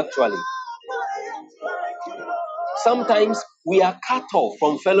started actually. Sometimes we are cut off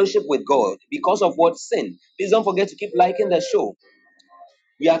from fellowship with God because of what? Sin. Please don't forget to keep liking the show.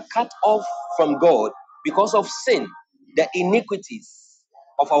 We are cut off from God because of sin, the iniquities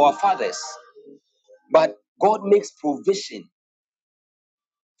of our fathers. But God makes provision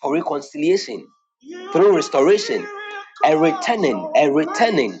for reconciliation through restoration, a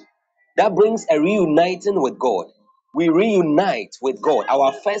returning. That brings a reuniting with God. We reunite with God,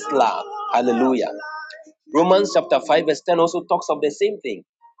 our first love. Hallelujah. Romans chapter 5 verse 10 also talks of the same thing.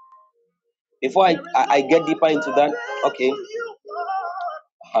 Before I get deeper into that, okay.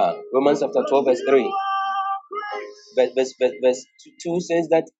 Romans chapter 12 verse 3. Verse 2 says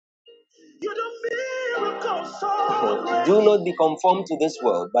that do not be conformed to this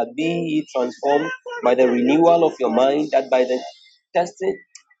world, but be ye transformed by the renewal of your mind, that by the testing,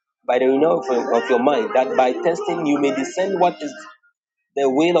 by the renewal of your mind, that by testing you may discern what is the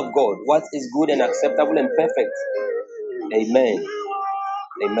will of God, what is good and acceptable and perfect. Amen.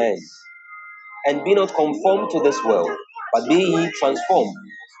 Amen. And be not conformed to this world, but be ye transformed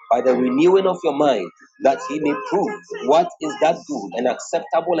by the renewing of your mind, that ye may prove what is that good and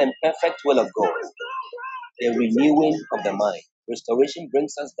acceptable and perfect will of God. The renewing of the mind. Restoration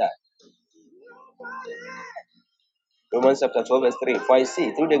brings us that. Romans chapter 12, verse 3. For I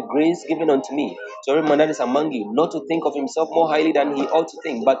say, through the grace given unto me, to every man that is among you, not to think of himself more highly than he ought to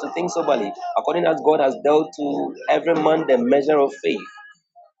think, but to think soberly, according as God has dealt to every man the measure of faith.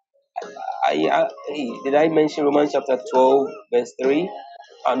 Did I mention Romans chapter 12, verse 3?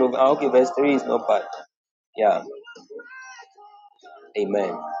 No, okay, verse 3 is not bad. Yeah.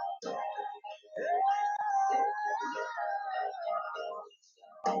 Amen.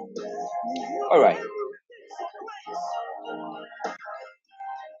 All right.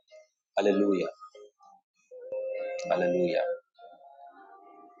 Hallelujah. Hallelujah.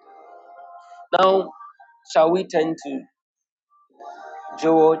 Now, shall we turn to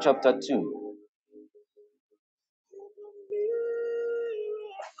Joel chapter 2?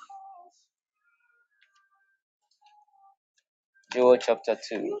 Joel chapter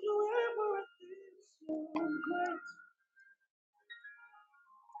 2.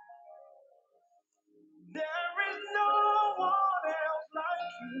 There is no one else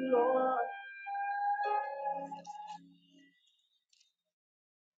like you, Lord.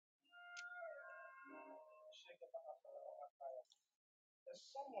 There's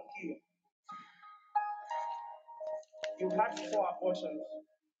someone here. You had 4 abortions.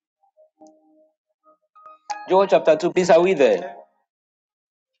 Joel chapter 2, please, are we there?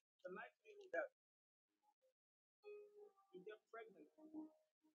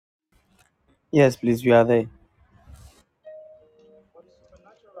 Yes, please, we are there.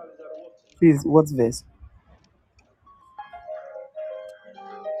 Please, what verse?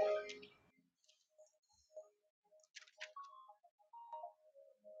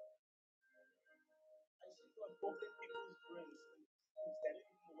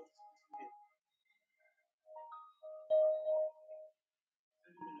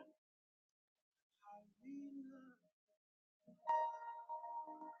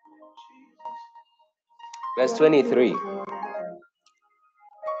 Verse 23.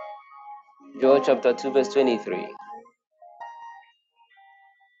 Joel chapter 2, verse 23.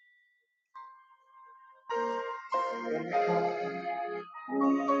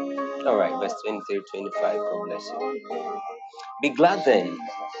 All right, verse 23, 25. God bless you. Be glad then,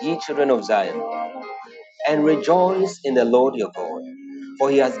 ye children of Zion, and rejoice in the Lord your God.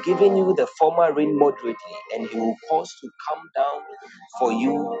 For he has given you the former rain moderately, and he will cause to come down for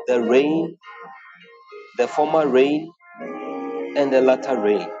you the rain, the former rain, and the latter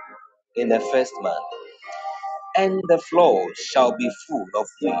rain in the first month. And the floor shall be full of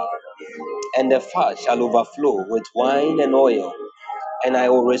wheat, and the fat shall overflow with wine and oil. And I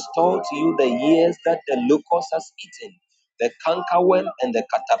will restore to you the years that the locust has eaten, the cankerworm and the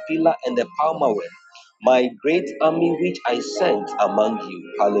caterpillar and the palmerworm, my great army which I sent among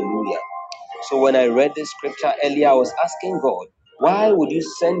you. Hallelujah. So when I read this scripture earlier, I was asking God, why would you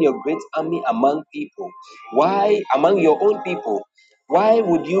send your great army among people? Why among your own people? Why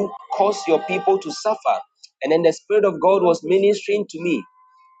would you cause your people to suffer? And then the Spirit of God was ministering to me.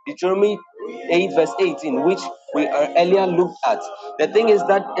 Deuteronomy 8 verse 18, which we earlier looked at. The thing is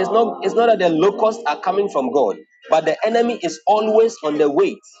that it's not that the locusts are coming from God, but the enemy is always on the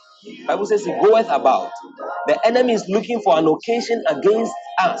wait. Bible says he goeth about. The enemy is looking for an occasion against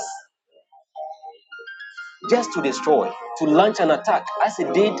us, just to destroy, to launch an attack, as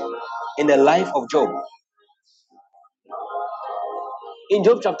it did in the life of Job. In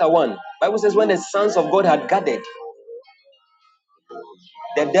Job chapter 1, Bible says when the sons of God had gathered,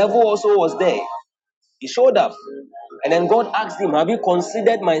 the devil also was there. He showed up. And then God asked him, have you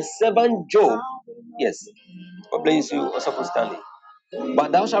considered my servant Job? Yes. God bless you, Osako Stanley.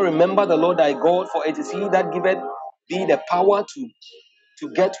 But thou shalt remember the Lord thy God, for it is he that giveth thee the power to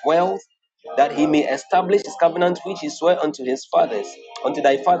get wealth, that he may establish his covenant which he swore unto his fathers, unto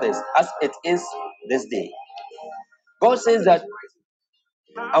thy fathers, as it is this day. God says that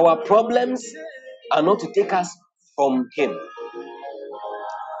our problems are not to take us from him,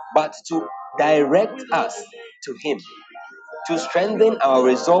 but to direct us to him, to strengthen our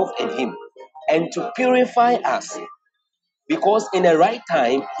resolve in him, and to purify us, because in the right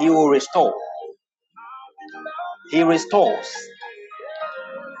time he will restore. He restores.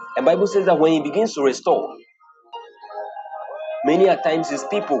 And Bible says that when he begins to restore, many a times his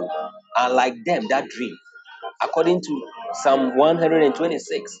people are like them that dream. According to Psalm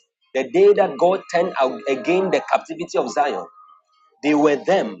 126, the day that God turned out again the captivity of Zion, They were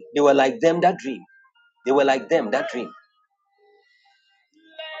them. They were like them that dream. They were like them that dream.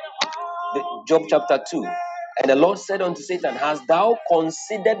 Job chapter 2. And the Lord said unto Satan, hast thou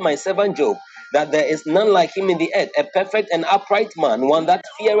considered my servant Job, that there is none like him in the earth, a perfect and upright man, one that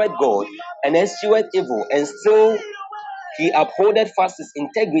feareth God, and escheweth evil, and still he upholdeth fast his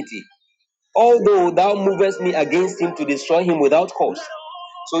integrity, although thou movest me against him to destroy him without cause.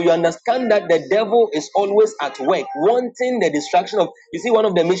 So you understand that the devil is always at work, wanting the destruction of, you see, one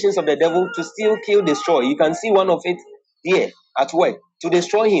of the missions of the devil to steal, kill, destroy. You can see one of it here at work, to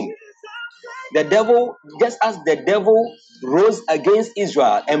destroy him. The devil, just as the devil rose against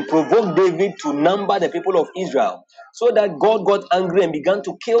Israel and provoked David to number the people of Israel, so that God got angry and began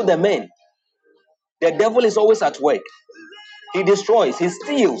to kill the men. The devil is always at work. He destroys, he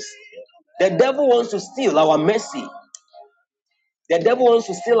steals. The devil wants to steal our mercy. The devil wants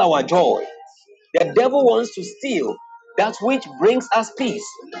to steal our joy. The devil wants to steal that which brings us peace.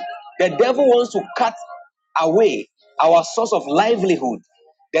 The devil wants to cut away our source of livelihood.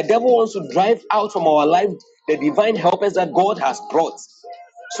 The devil wants to drive out from our life the divine helpers that God has brought,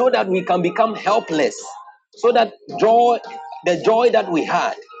 so that we can become helpless, so that the joy that we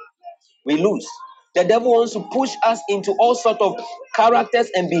had, we lose. The devil wants to push us into all sorts of characters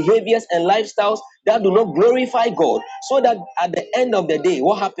and behaviors and lifestyles that do not glorify God, so that at the end of the day,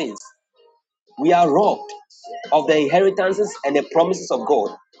 what happens? We are robbed of the inheritances and the promises of God,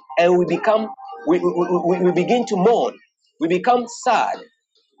 and we begin to mourn. We become sad.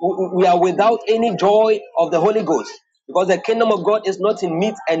 We are without any joy of the Holy Ghost, because the kingdom of God is not in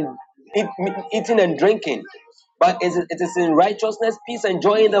meat and eating and drinking, but it is in righteousness, peace, and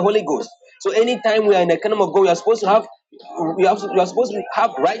joy in the Holy Ghost. So anytime we are in the kingdom of God, we are supposed to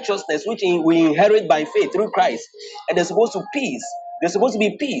have righteousness, which we inherit by faith through Christ, and there's supposed to peace. There's supposed to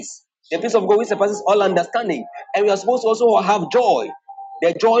be peace, the peace of God which surpasses all understanding, and we are supposed to also have joy,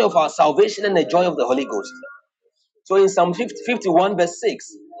 the joy of our salvation and the joy of the Holy Ghost. So in Psalm 51 verse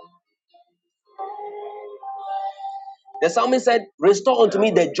 6, the psalmist said, "Restore unto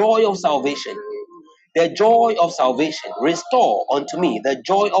me the joy of salvation." The joy of salvation. Restore unto me the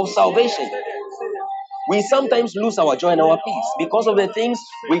joy of salvation. We sometimes lose our joy and our peace because of the things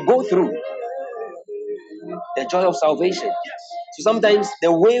we go through. The joy of salvation. So sometimes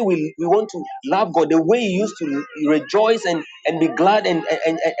the way we want to love God, the way you used to rejoice and be glad and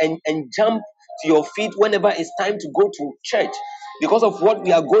jump to your feet whenever it's time to go to church, because of what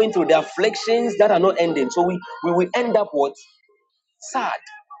we are going through, the afflictions that are not ending. So we will end up what? Sad.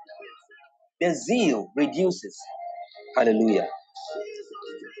 The zeal reduces. Hallelujah.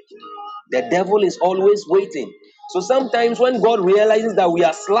 The devil is always waiting. So sometimes when God realizes that we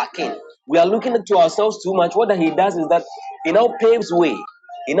are slacking, we are looking to ourselves too much, what he does is that he now paves way.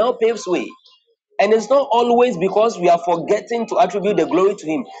 He now paves way. And it's not always because we are forgetting to attribute the glory to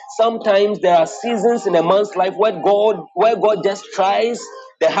him. Sometimes there are seasons in a man's life where God just tries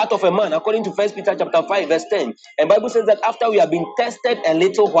the heart of a man, according to 1 Peter chapter 5, verse 10. And Bible says that after we have been tested a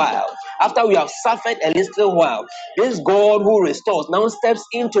little while, after we have suffered a little while, this God who restores now steps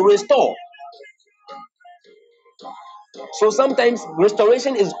in to restore. So sometimes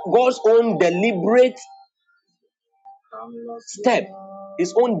restoration is God's own deliberate step,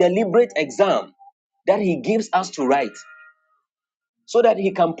 his own deliberate exam that he gives us to write, so that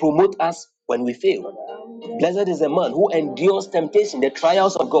he can promote us when we fail. Blessed is the man who endures temptation, the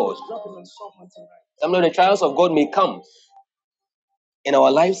trials of God. Some of the trials of God may come in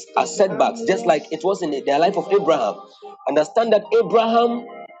our lives as setbacks, just like it was in the life of Abraham. Understand that Abraham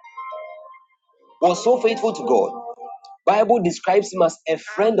was so faithful to God. Bible describes him as a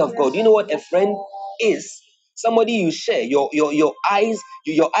friend of God. You know what a friend is? Somebody you share your your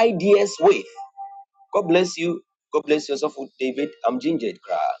ideas with. God bless you. God bless yourself, David. I'm Ginger.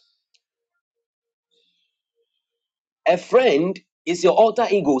 A friend is your alter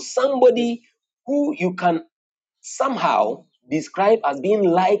ego, somebody who you can somehow describe as being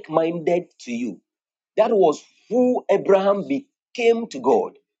like-minded to you. That was who Abraham became to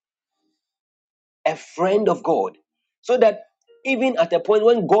God, a friend of God. So that even at a point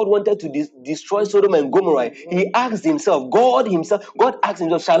when God wanted to destroy Sodom and Gomorrah, he asked himself, God asked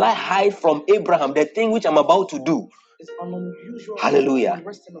himself, shall I hide from Abraham the thing which I'm about to do? Hallelujah.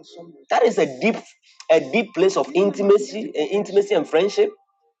 That is a deep place of intimacy and friendship.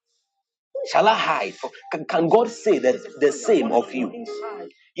 Shall I hide? Can God say that the same of you?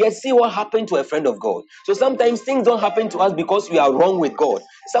 Yes, see what happened to a friend of God. So sometimes things don't happen to us because we are wrong with God.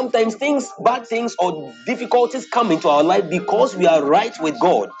 Sometimes bad things or difficulties come into our life because we are right with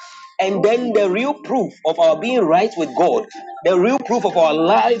God. And then the real proof of our being right with God, the real proof of our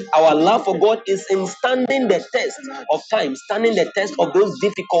life, our love for God, is in standing the test of time, standing the test of those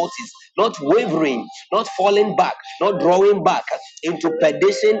difficulties, not wavering, not falling back, not drawing back into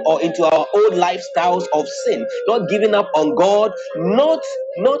perdition or into our old lifestyles of sin, not giving up on God, not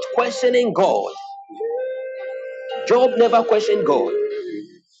questioning God. Job never questioned God.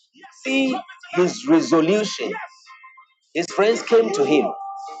 See his resolution. His friends came to him.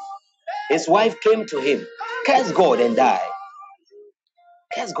 His wife came to him. Curse God and die.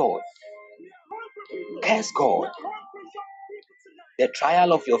 Curse God. Curse God. The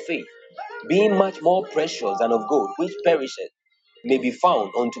trial of your faith, being much more precious than of gold, which perisheth, may be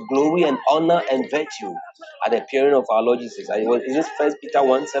found unto glory and honor and virtue at the appearing of our Lord Jesus. Is this First Peter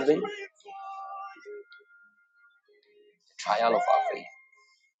 1:7? Trial of our faith.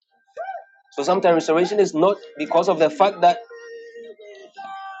 So sometimes restoration is not because of the fact that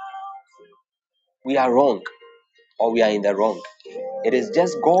we are wrong or we are in the wrong. It is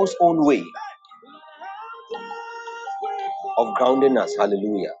just God's own way of grounding us.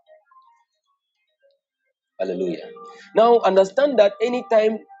 Hallelujah. Hallelujah. Now understand that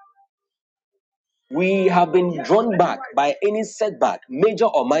anytime we have been drawn back by any setback, major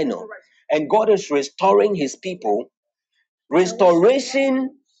or minor, and God is restoring his people,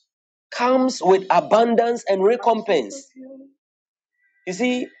 restoration comes with abundance and recompense. You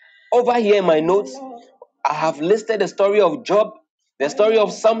see, over here in my notes, I have listed the story of Job, the story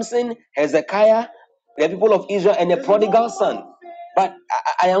of Samson, Hezekiah, the people of Israel, and the prodigal son. But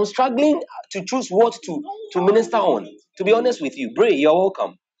I am struggling to choose what to minister on. To be honest with you, Bray, you're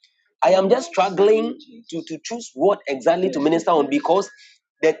welcome. I am just struggling to choose what exactly to minister on because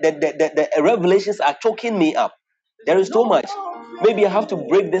the revelations are choking me up. There is so much. Maybe I have to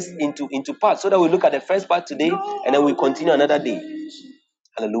break this into parts so that we look at the first part today and then we continue another day.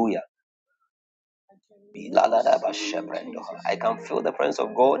 Hallelujah. I can feel the presence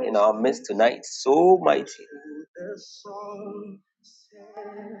of God in our midst tonight. So mighty.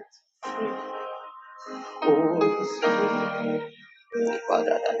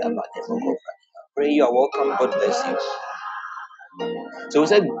 Pray you are welcome. God bless you. So we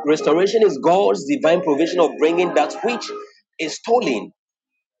said restoration is God's divine provision of bringing that which is stolen,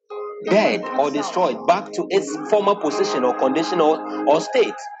 dead, or destroyed back to its former position or condition or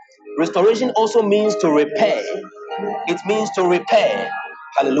state. Restoration also means to repair. It means to repair.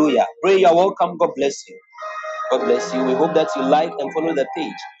 Hallelujah. Pray you are welcome. God bless you. God bless you. We hope that you like and follow the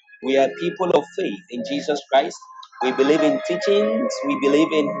page. We are people of faith in Jesus Christ. We believe in teachings, we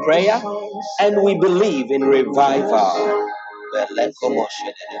believe in prayer, and we believe in revival.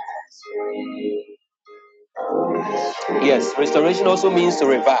 Yes, restoration also means to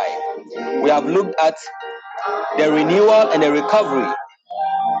revive. We have looked at the renewal and the recovery.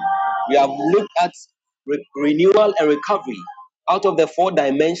 We have looked at renewal and recovery out of the four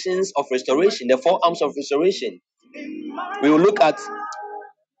dimensions of restoration, the four arms of restoration. We will look at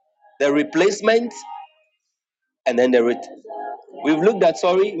the replacement and then we've looked at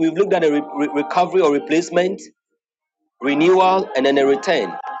the recovery or replacement, renewal, and then the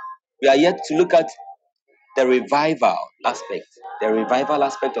return. We are yet to look at the revival aspect,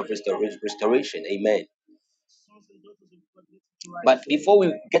 of restoration. Amen. But before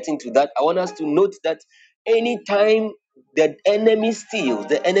we get into that, I want us to note that anytime the enemy steals,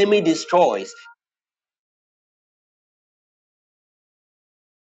 the enemy destroys,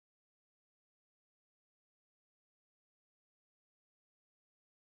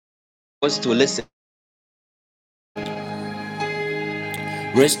 was to listen.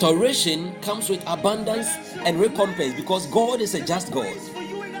 Restoration comes with abundance and recompense because God is a just God.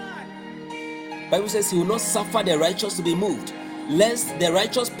 Bible says he will not suffer the righteous to be moved, lest the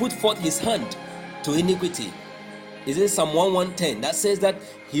righteous put forth his hand to iniquity. Is it Psalm 110 that says that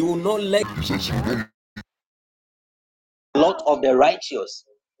he will not let a lot of the righteous,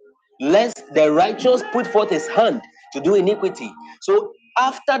 lest the righteous put forth his hand to do iniquity. So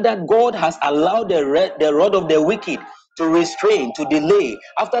after that, God has allowed the rod of the wicked to restrain, to delay.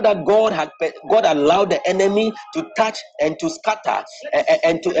 After that, God allowed the enemy to touch and to scatter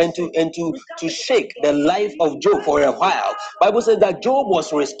and to shake the life of Job for a while. Bible says that Job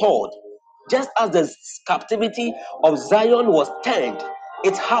was restored, just as the captivity of Zion was turned.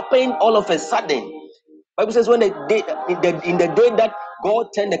 It happened all of a sudden. Bible says when in the day that God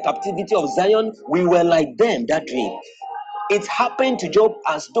turned the captivity of Zion, we were like them that dream. It happened to Job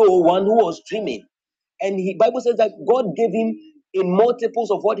as though one who was dreaming. And Bible says that God gave him in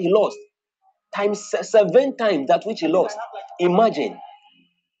multiples of what he lost. Times 7 times that which he lost. Imagine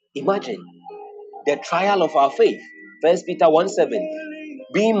the trial of our faith. First Peter 1:7.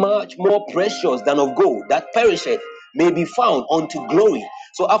 being much more precious than of gold that perisheth, may be found unto glory.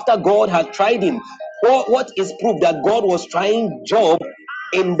 So after God had tried him, what is proof that God was trying Job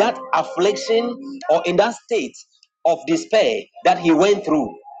in that affliction or in that state of despair that he went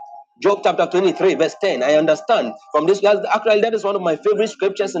through? Job chapter 23, verse 10. I understand from this. Actually, that is one of my favorite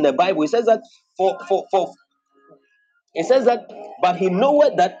scriptures in the Bible. It says that it says that, but he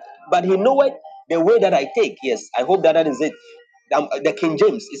knoweth the way that I take. Yes, I hope that is it. The King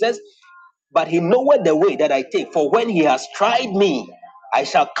James. It says, but he knoweth the way that I take. For when he has tried me, I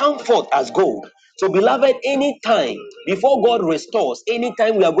shall come forth as gold. So, beloved, anytime before God restores,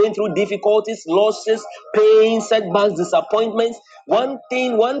 anytime we are going through difficulties, losses, pain, setbacks, disappointments, one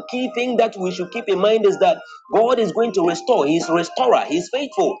key thing that we should keep in mind is that God is going to restore. He's a restorer. He's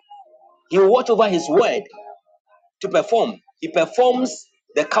faithful. He will watch over his word to perform. He performs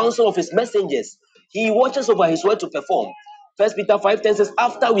the counsel of his messengers. He watches over his word to perform. First Peter 5:10 says,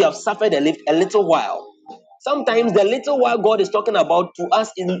 after we have suffered a little while. Sometimes the little while God is talking about to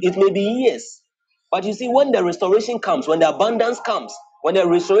us, it may be years. But you see, when the restoration comes, when the abundance comes, when the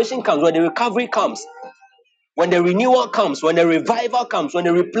restoration comes, when the recovery comes, when the renewal comes, when the revival comes, when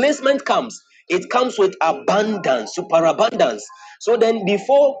the replacement comes, it comes with abundance, superabundance. So then,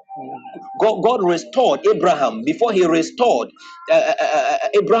 before God restored Abraham, before he restored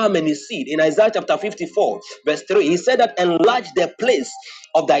Abraham and his seed, in Isaiah chapter 54, verse 3, he said that enlarge the place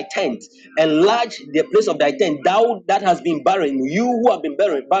of thy tent, enlarge the place of thy tent, thou that has been barren, you who have been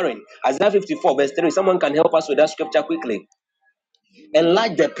barren. Isaiah 54, verse 3. Someone can help us with that scripture quickly.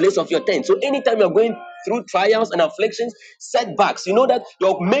 Enlarge the place of your tent. So anytime you're going through trials and afflictions, setbacks, you know that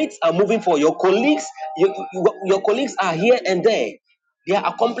your mates are moving forward, your colleagues, your colleagues are here and there. They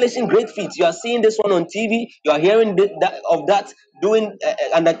are accomplishing great feats. You are seeing this one on TV. You are hearing that doing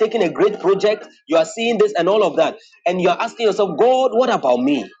undertaking a great project. You are seeing this and all of that, and you are asking yourself, God, what about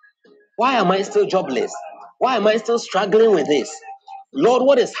me? Why am I still jobless? Why am I still struggling with this? Lord,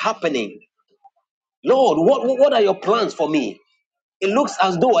 what is happening? Lord, what are your plans for me? It looks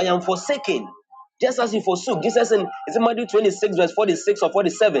as though I am forsaken, just as he forsook. Jesus in is it Matthew 26, verse 46 or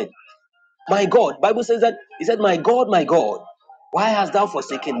 47. My God, Bible says that he said, my God, why hast thou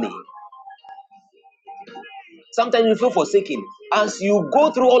forsaken me? Sometimes you feel forsaken. As you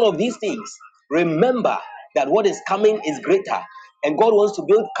go through all of these things, remember that what is coming is greater. And God wants to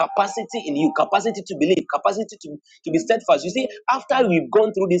build capacity in you, capacity to believe, capacity to be steadfast. You see, after we've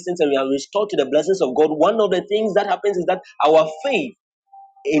gone through these things and we are restored to the blessings of God, one of the things that happens is that our faith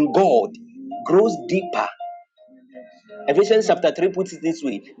in God grows deeper. Ephesians chapter 3 puts it this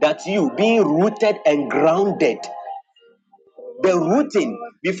way, that you being rooted and grounded. The rooting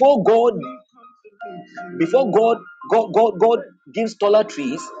before God gives taller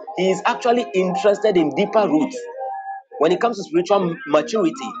trees, he is actually interested in deeper roots. When it comes to spiritual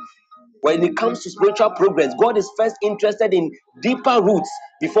maturity, when it comes to spiritual progress, God is first interested in deeper roots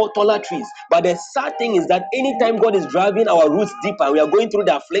before taller trees. But the sad thing is that anytime God is driving our roots deeper, we are going through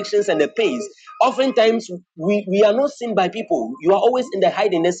the afflictions and the pains. Oftentimes, we are not seen by people. You are always in the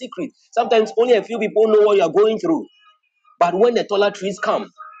hide, in the secret. Sometimes only a few people know what you are going through. But when the taller trees come,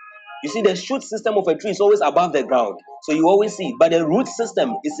 you see the shoot system of a tree is always above the ground. So you always see it. But the root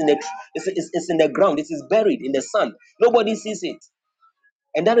system is in it's in the ground. It is buried in the sun. Nobody sees it.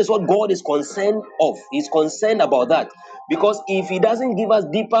 And that is what God is concerned of. He's concerned about that. Because if he doesn't give us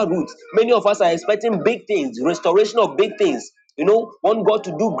deeper roots, many of us are expecting big things, restoration of big things. You know, want God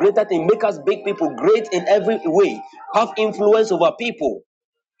to do greater things, make us big people, great in every way, have influence over people,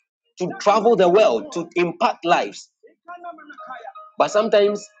 to travel the world, to impact lives. But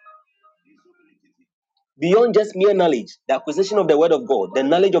sometimes, beyond just mere knowledge, the acquisition of the word of God, the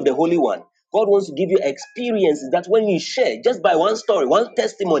knowledge of the Holy One, God wants to give you experiences that when you share, just by one story, one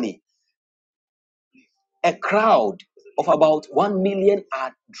testimony, a crowd of about 1 million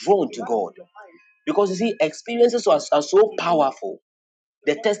are drawn to God. Because you see, experiences are so powerful.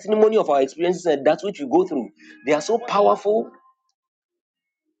 The testimony of our experiences and that which we go through, they are so powerful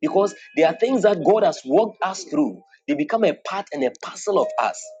because they are things that God has walked us through. They become a part and a parcel of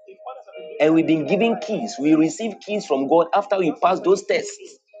us. And we've been given keys. We receive keys from God after we pass those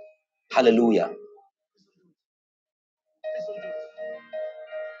tests. Hallelujah.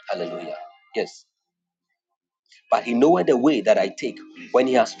 Hallelujah. Yes. But he knoweth the way that I take. When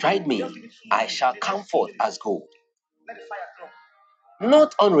he has tried me, I shall come forth as gold.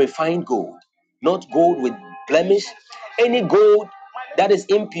 Not unrefined gold, not gold with blemish. Any gold that is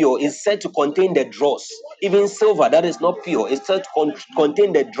impure is said to contain the dross. Even silver that is not pure is said to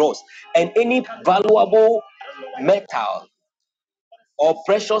contain the dross. And any valuable metal or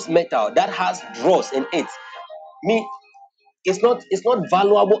precious metal that has dross in it, it's not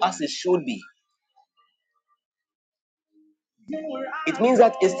valuable as it should be. It means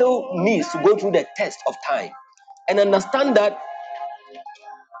that it still needs to go through the test of time and understand that.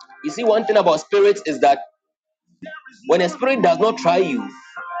 You see, one thing about spirits is that when a spirit does not try you,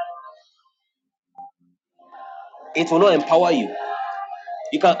 it will not empower you.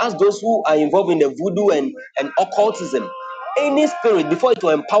 You can ask those who are involved in the voodoo and occultism. Any spirit, before it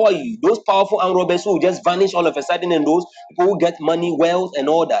will empower you, those powerful armed robbers who will just vanish all of a sudden, and those people who get money, wealth, and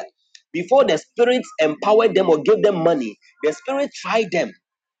all that, before the spirits empower them or give them money, the spirit try them.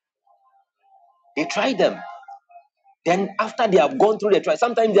 They try them. Then after they have gone through the trial,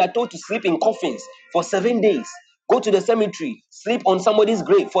 sometimes they are told to sleep in coffins for 7 days. Go to the cemetery, sleep on somebody's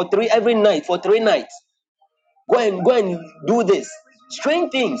grave for 3 nights. Go and do this.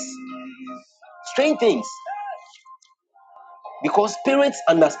 Strange things. Strange things. Because spirits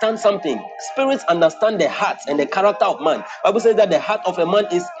understand something. Spirits understand the heart and the character of man. Bible says that the heart of a man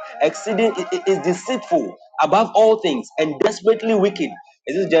is is deceitful above all things and desperately wicked.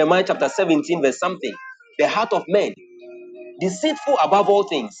 This is Jeremiah chapter 17, verse something. The heart of man, deceitful above all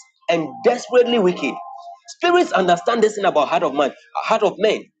things and desperately wicked. Spirits understand this thing about heart of man, heart of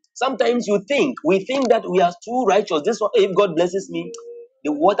man. Sometimes we think that we are too righteous. This one, if God blesses me,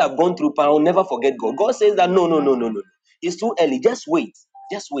 what I've gone through, I'll never forget God. God says that no, no, no, no, no. It's too early. Just wait.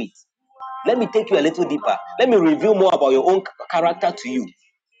 Just wait. Let me take you a little deeper. Let me reveal more about your own character to you.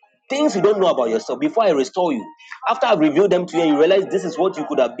 Things you don't know about yourself before I restore you. After I've revealed them to you and you realize this is what you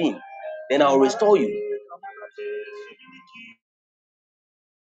could have been, then I'll restore you.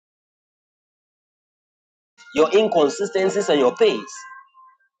 Your inconsistencies and your pains.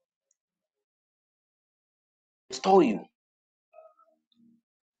 Restore you.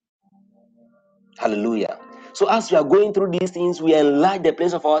 Hallelujah. So as we are going through these things, we enlarge the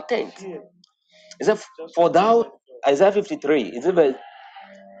place of our tent. Is it for thou, Isaiah 53? Is it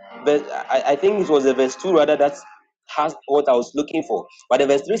I think it was the verse 2 rather that has what I was looking for. But the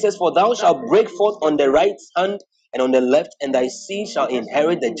verse 3 says, for thou shalt break forth on the right hand and on the left, and thy seed shall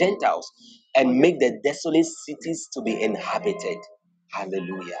inherit the Gentiles and make the desolate cities to be inhabited.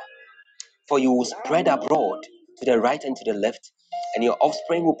 Hallelujah. For you will spread abroad to the right and to the left, and your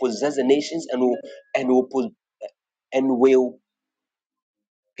offspring will possess the nations and will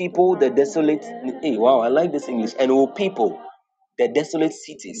people the desolate. Hey, wow, I like this English. And will people the desolate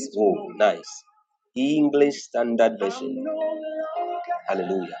cities. Oh, nice. English Standard Version.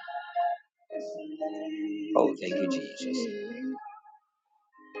 Hallelujah. Oh, thank you, Jesus.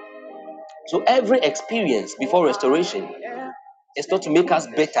 So every experience before restoration is not to make us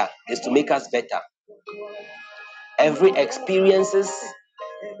better, it's to make us better. Every experiences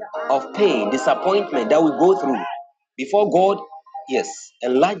of pain, disappointment that we go through before God, yes,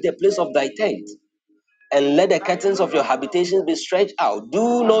 enlarge the place of thy tent and let the curtains of your habitations be stretched out.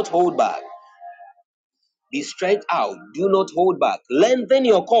 Do not hold back. Be stretched out. Do not hold back. Lengthen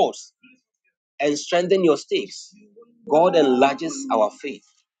your course and strengthen your stakes. God enlarges our faith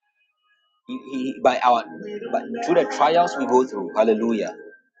through the trials we go through. Hallelujah.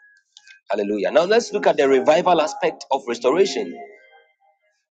 Hallelujah. Now let's look at the revival aspect of restoration.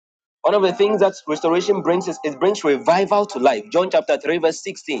 One of the things that restoration brings is it brings revival to life. John chapter 3, verse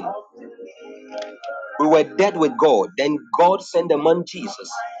 16. We were dead with God. Then God sent the man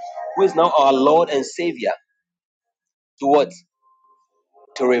Jesus, who is now our Lord and Savior, to what?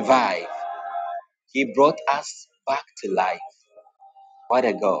 To revive. He brought us back to life. What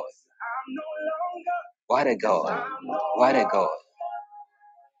a God. What a God. What a God.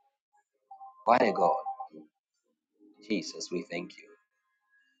 What a God. Jesus, we thank you.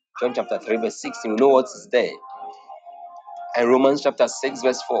 John chapter 3, verse 16, we know what is there. And Romans chapter 6,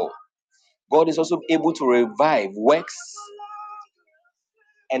 verse 4. God is also able to revive works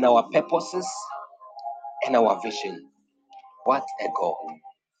and our purposes and our vision. What a God.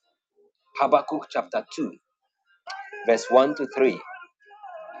 Habakkuk chapter 2, verse 1 to 3.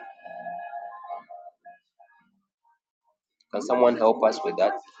 Can someone help us with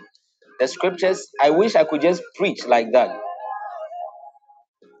that? The scriptures, I wish I could just preach like that.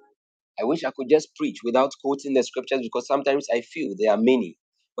 I wish I could just preach without quoting the scriptures because sometimes I feel there are many.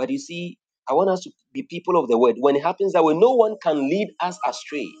 But you see, I want us to be people of the word. When it happens that way, no one can lead us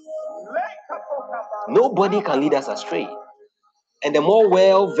astray. Nobody can lead us astray. And the more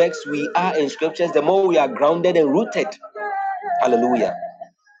well vexed we are in scriptures, the more we are grounded and rooted. Hallelujah.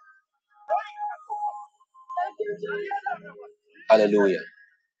 Hallelujah.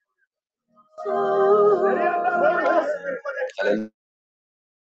 Hallelujah.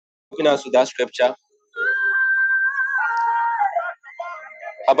 Open us to that scripture.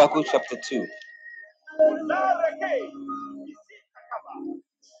 Habakkuk chapter 2.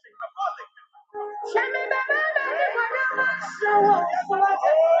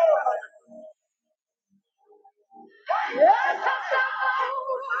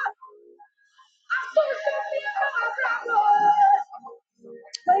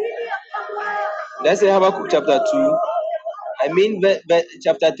 Let's say Habakkuk chapter 2. I mean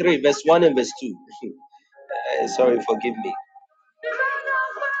chapter 3, verse 1 and verse 2. Sorry, forgive me.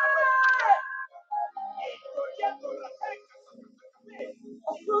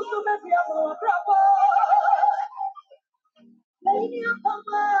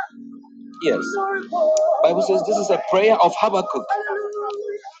 Yes. Bible says this is a prayer of Habakkuk,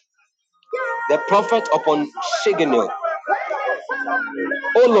 the prophet upon Shigenel.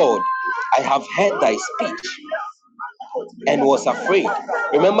 O Lord, I have heard thy speech and was afraid.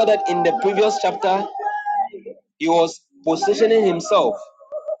 Remember that in the previous chapter, he was positioning himself,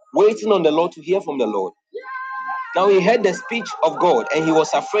 waiting on the Lord to hear from the Lord. Now he heard the speech of God and he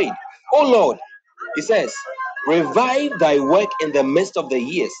was afraid. Oh Lord, he says, revive thy work in the midst of the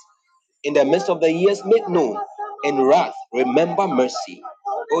years. In the midst of the years, make known. In wrath, remember mercy.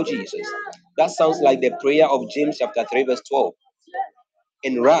 Oh Jesus. That sounds like the prayer of James chapter 3 verse 12.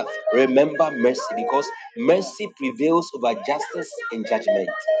 In wrath, remember mercy, because mercy prevails over justice and judgment.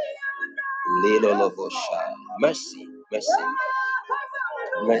 Mercy, mercy,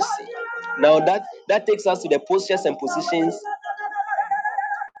 mercy. Now that takes us to the postures and positions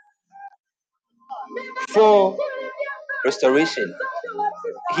for restoration.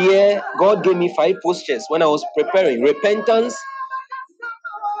 Here, God gave me 5 postures when I was preparing: repentance,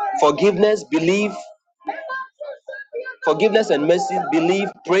 forgiveness, belief, forgiveness and mercy, belief,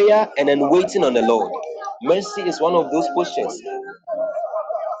 prayer, and then waiting on the Lord. Mercy is one of those postures.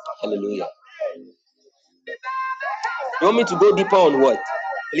 Hallelujah. You want me to go deeper on what?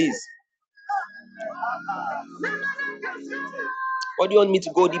 Please. What do you want me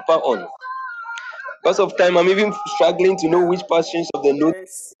to go deeper on? Because of time, I'm even struggling to know which portions of the note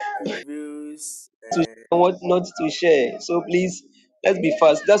Reviews. to share and what not to share. So please, let's be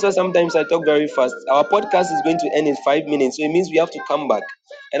fast. That's why sometimes I talk very fast. Our podcast is going to end in 5 minutes, so it means we have to come back.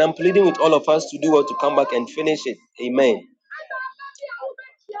 And I'm pleading with all of us to do what to come back and finish it. Amen.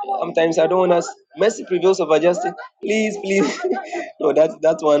 Sometimes I don't want us. Mercy prevails over justice. Please, please. No,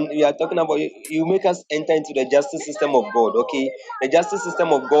 that's one we are talking about. You make us enter into the justice system of God. Okay, the justice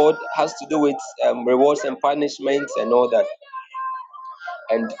system of God has to do with rewards and punishments and all that.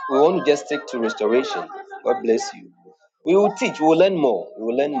 And we want to just stick to restoration. God bless you. We will teach. We will learn more. We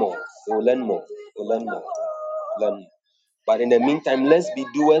will learn more. We will learn more. We will learn more. Learn more. But in the meantime, let's be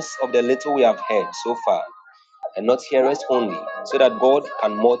doers of the little we have heard so far, and not hearers only, so that God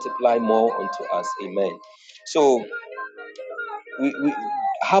can multiply more unto us. Amen. So we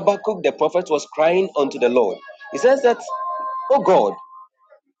Habakkuk the prophet was crying unto the Lord. He says that, oh God,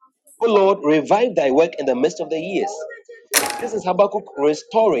 oh Lord, revive thy work in the midst of the years. This is Habakkuk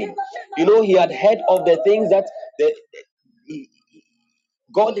restoring. You know, he had heard of the things that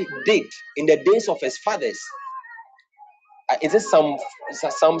God did in the days of his fathers. Is it some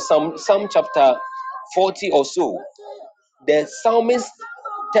chapter 40 or so? The psalmist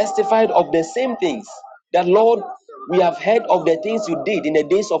testified of the same things. That Lord, we have heard of the things you did in the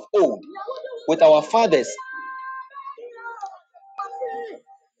days of old with our fathers.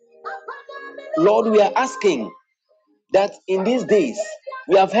 Lord, we are asking that in these days,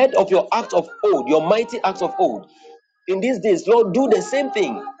 we have heard of your acts of old, your mighty acts of old. In these days, Lord, do the same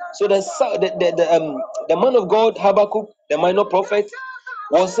thing. So the man of God, Habakkuk, the minor prophet,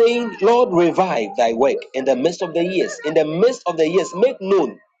 was saying, Lord, revive thy work in the midst of the years. In the midst of the years, make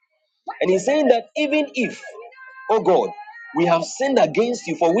known. And he's saying that even if, oh God, we have sinned against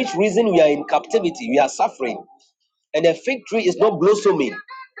you, for which reason we are in captivity, we are suffering, and the fig tree is not blossoming,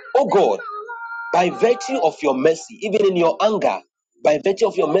 oh God, by virtue of your mercy, even in your anger, by virtue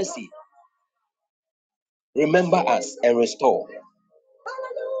of your mercy, remember us and restore.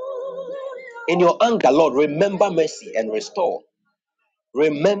 In your anger, Lord, remember mercy and restore.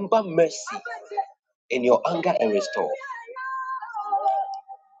 Remember mercy in your anger and restore.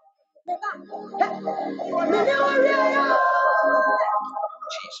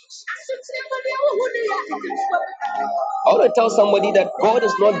 Jesus. I want to tell somebody that God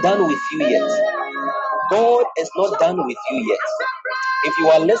is not done with you yet. God is not done with you yet. If you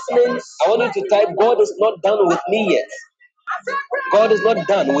are listening, I want you to type, God is not done with me yet. God is not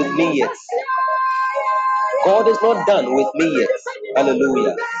done with me yet. God is not done with me yet.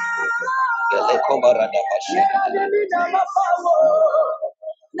 Hallelujah.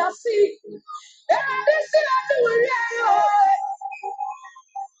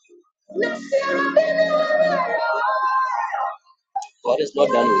 God is not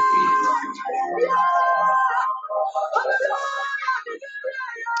done with me.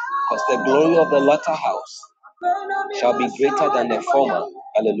 Because the glory of the latter house shall be greater than the former.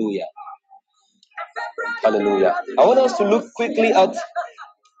 Hallelujah. Hallelujah. I want us to look quickly at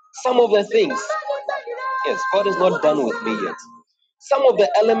some of the things. Yes, God is not done with me yet. Some of the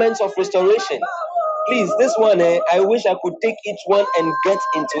elements of restoration. Please, this one, I wish I could take each one and get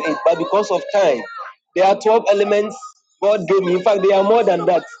into it, but because of time, there are 12 elements God gave me. In fact, there are more than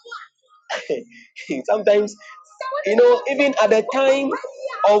that. Sometimes, even at the time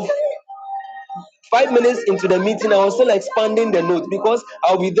of 5 minutes into the meeting, I was still expanding the notes because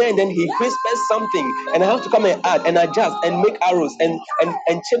I'll be there and then he whispers something and I have to come and add and adjust and make arrows and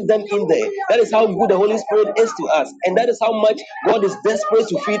chip them in there. That is how good the Holy Spirit is to us. And that is how much God is desperate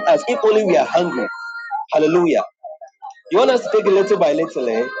to feed us if only we are hungry. Hallelujah. You want us to take it little by little,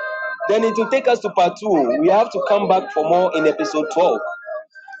 eh? Then it will take us to part 2. We have to come back for more in episode 12.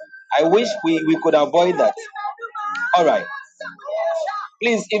 I wish we could avoid that. All right.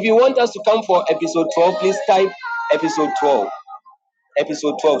 Please, if you want us to come for episode 12, please type episode 12.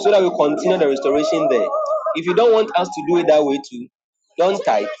 Episode 12, so that we continue the restoration there. If you don't want us to do it that way too, don't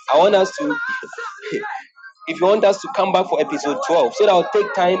type. I want us to, if you want us to come back for episode 12, so that I'll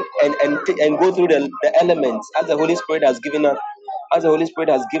take time and go through the elements as the Holy Spirit has given us, as the Holy Spirit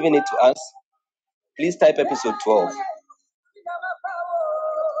has given it to us, please type episode 12.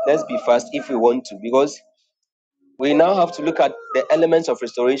 Let's be fast if we want to, because we now have to look at the elements of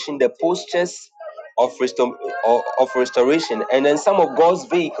restoration, the postures of restoration, and then some of God's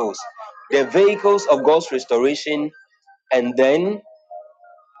vehicles, the vehicles of God's restoration, and then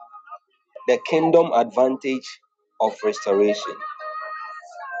the kingdom advantage of restoration.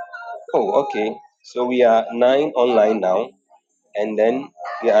 Oh, okay. So we are 9 online now, and then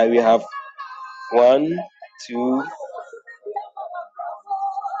we have 1, 2,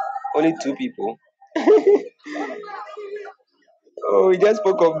 only 2 people. Oh, we just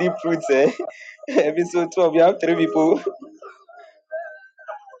spoke of deep fruits, eh? Episode 12, we have 3 people.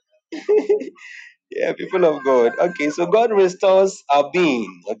 Yeah, people of God. Okay, so God restores our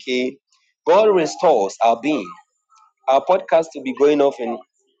being. Okay, God restores our being. Our podcast will be going off in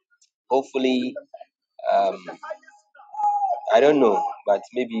hopefully, I don't know, but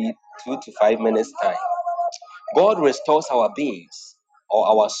maybe 2 to 5 minutes time. God restores our beings or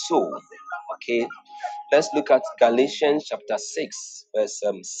our soul. Okay, let's look at Galatians chapter 6, verse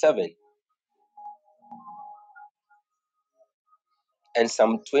 7, and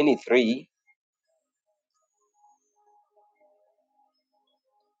Psalm 23.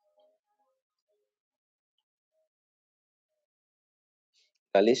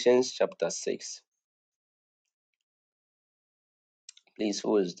 Galatians chapter 6. Please,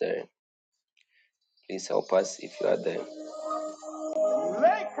 who is there? Please help us if you are there.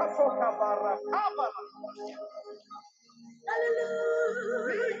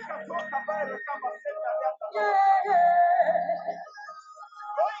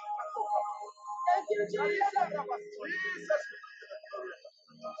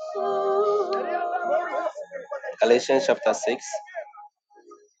 Galatians chapter 6.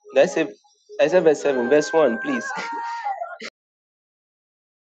 Let's say verse 7, verse 1, please.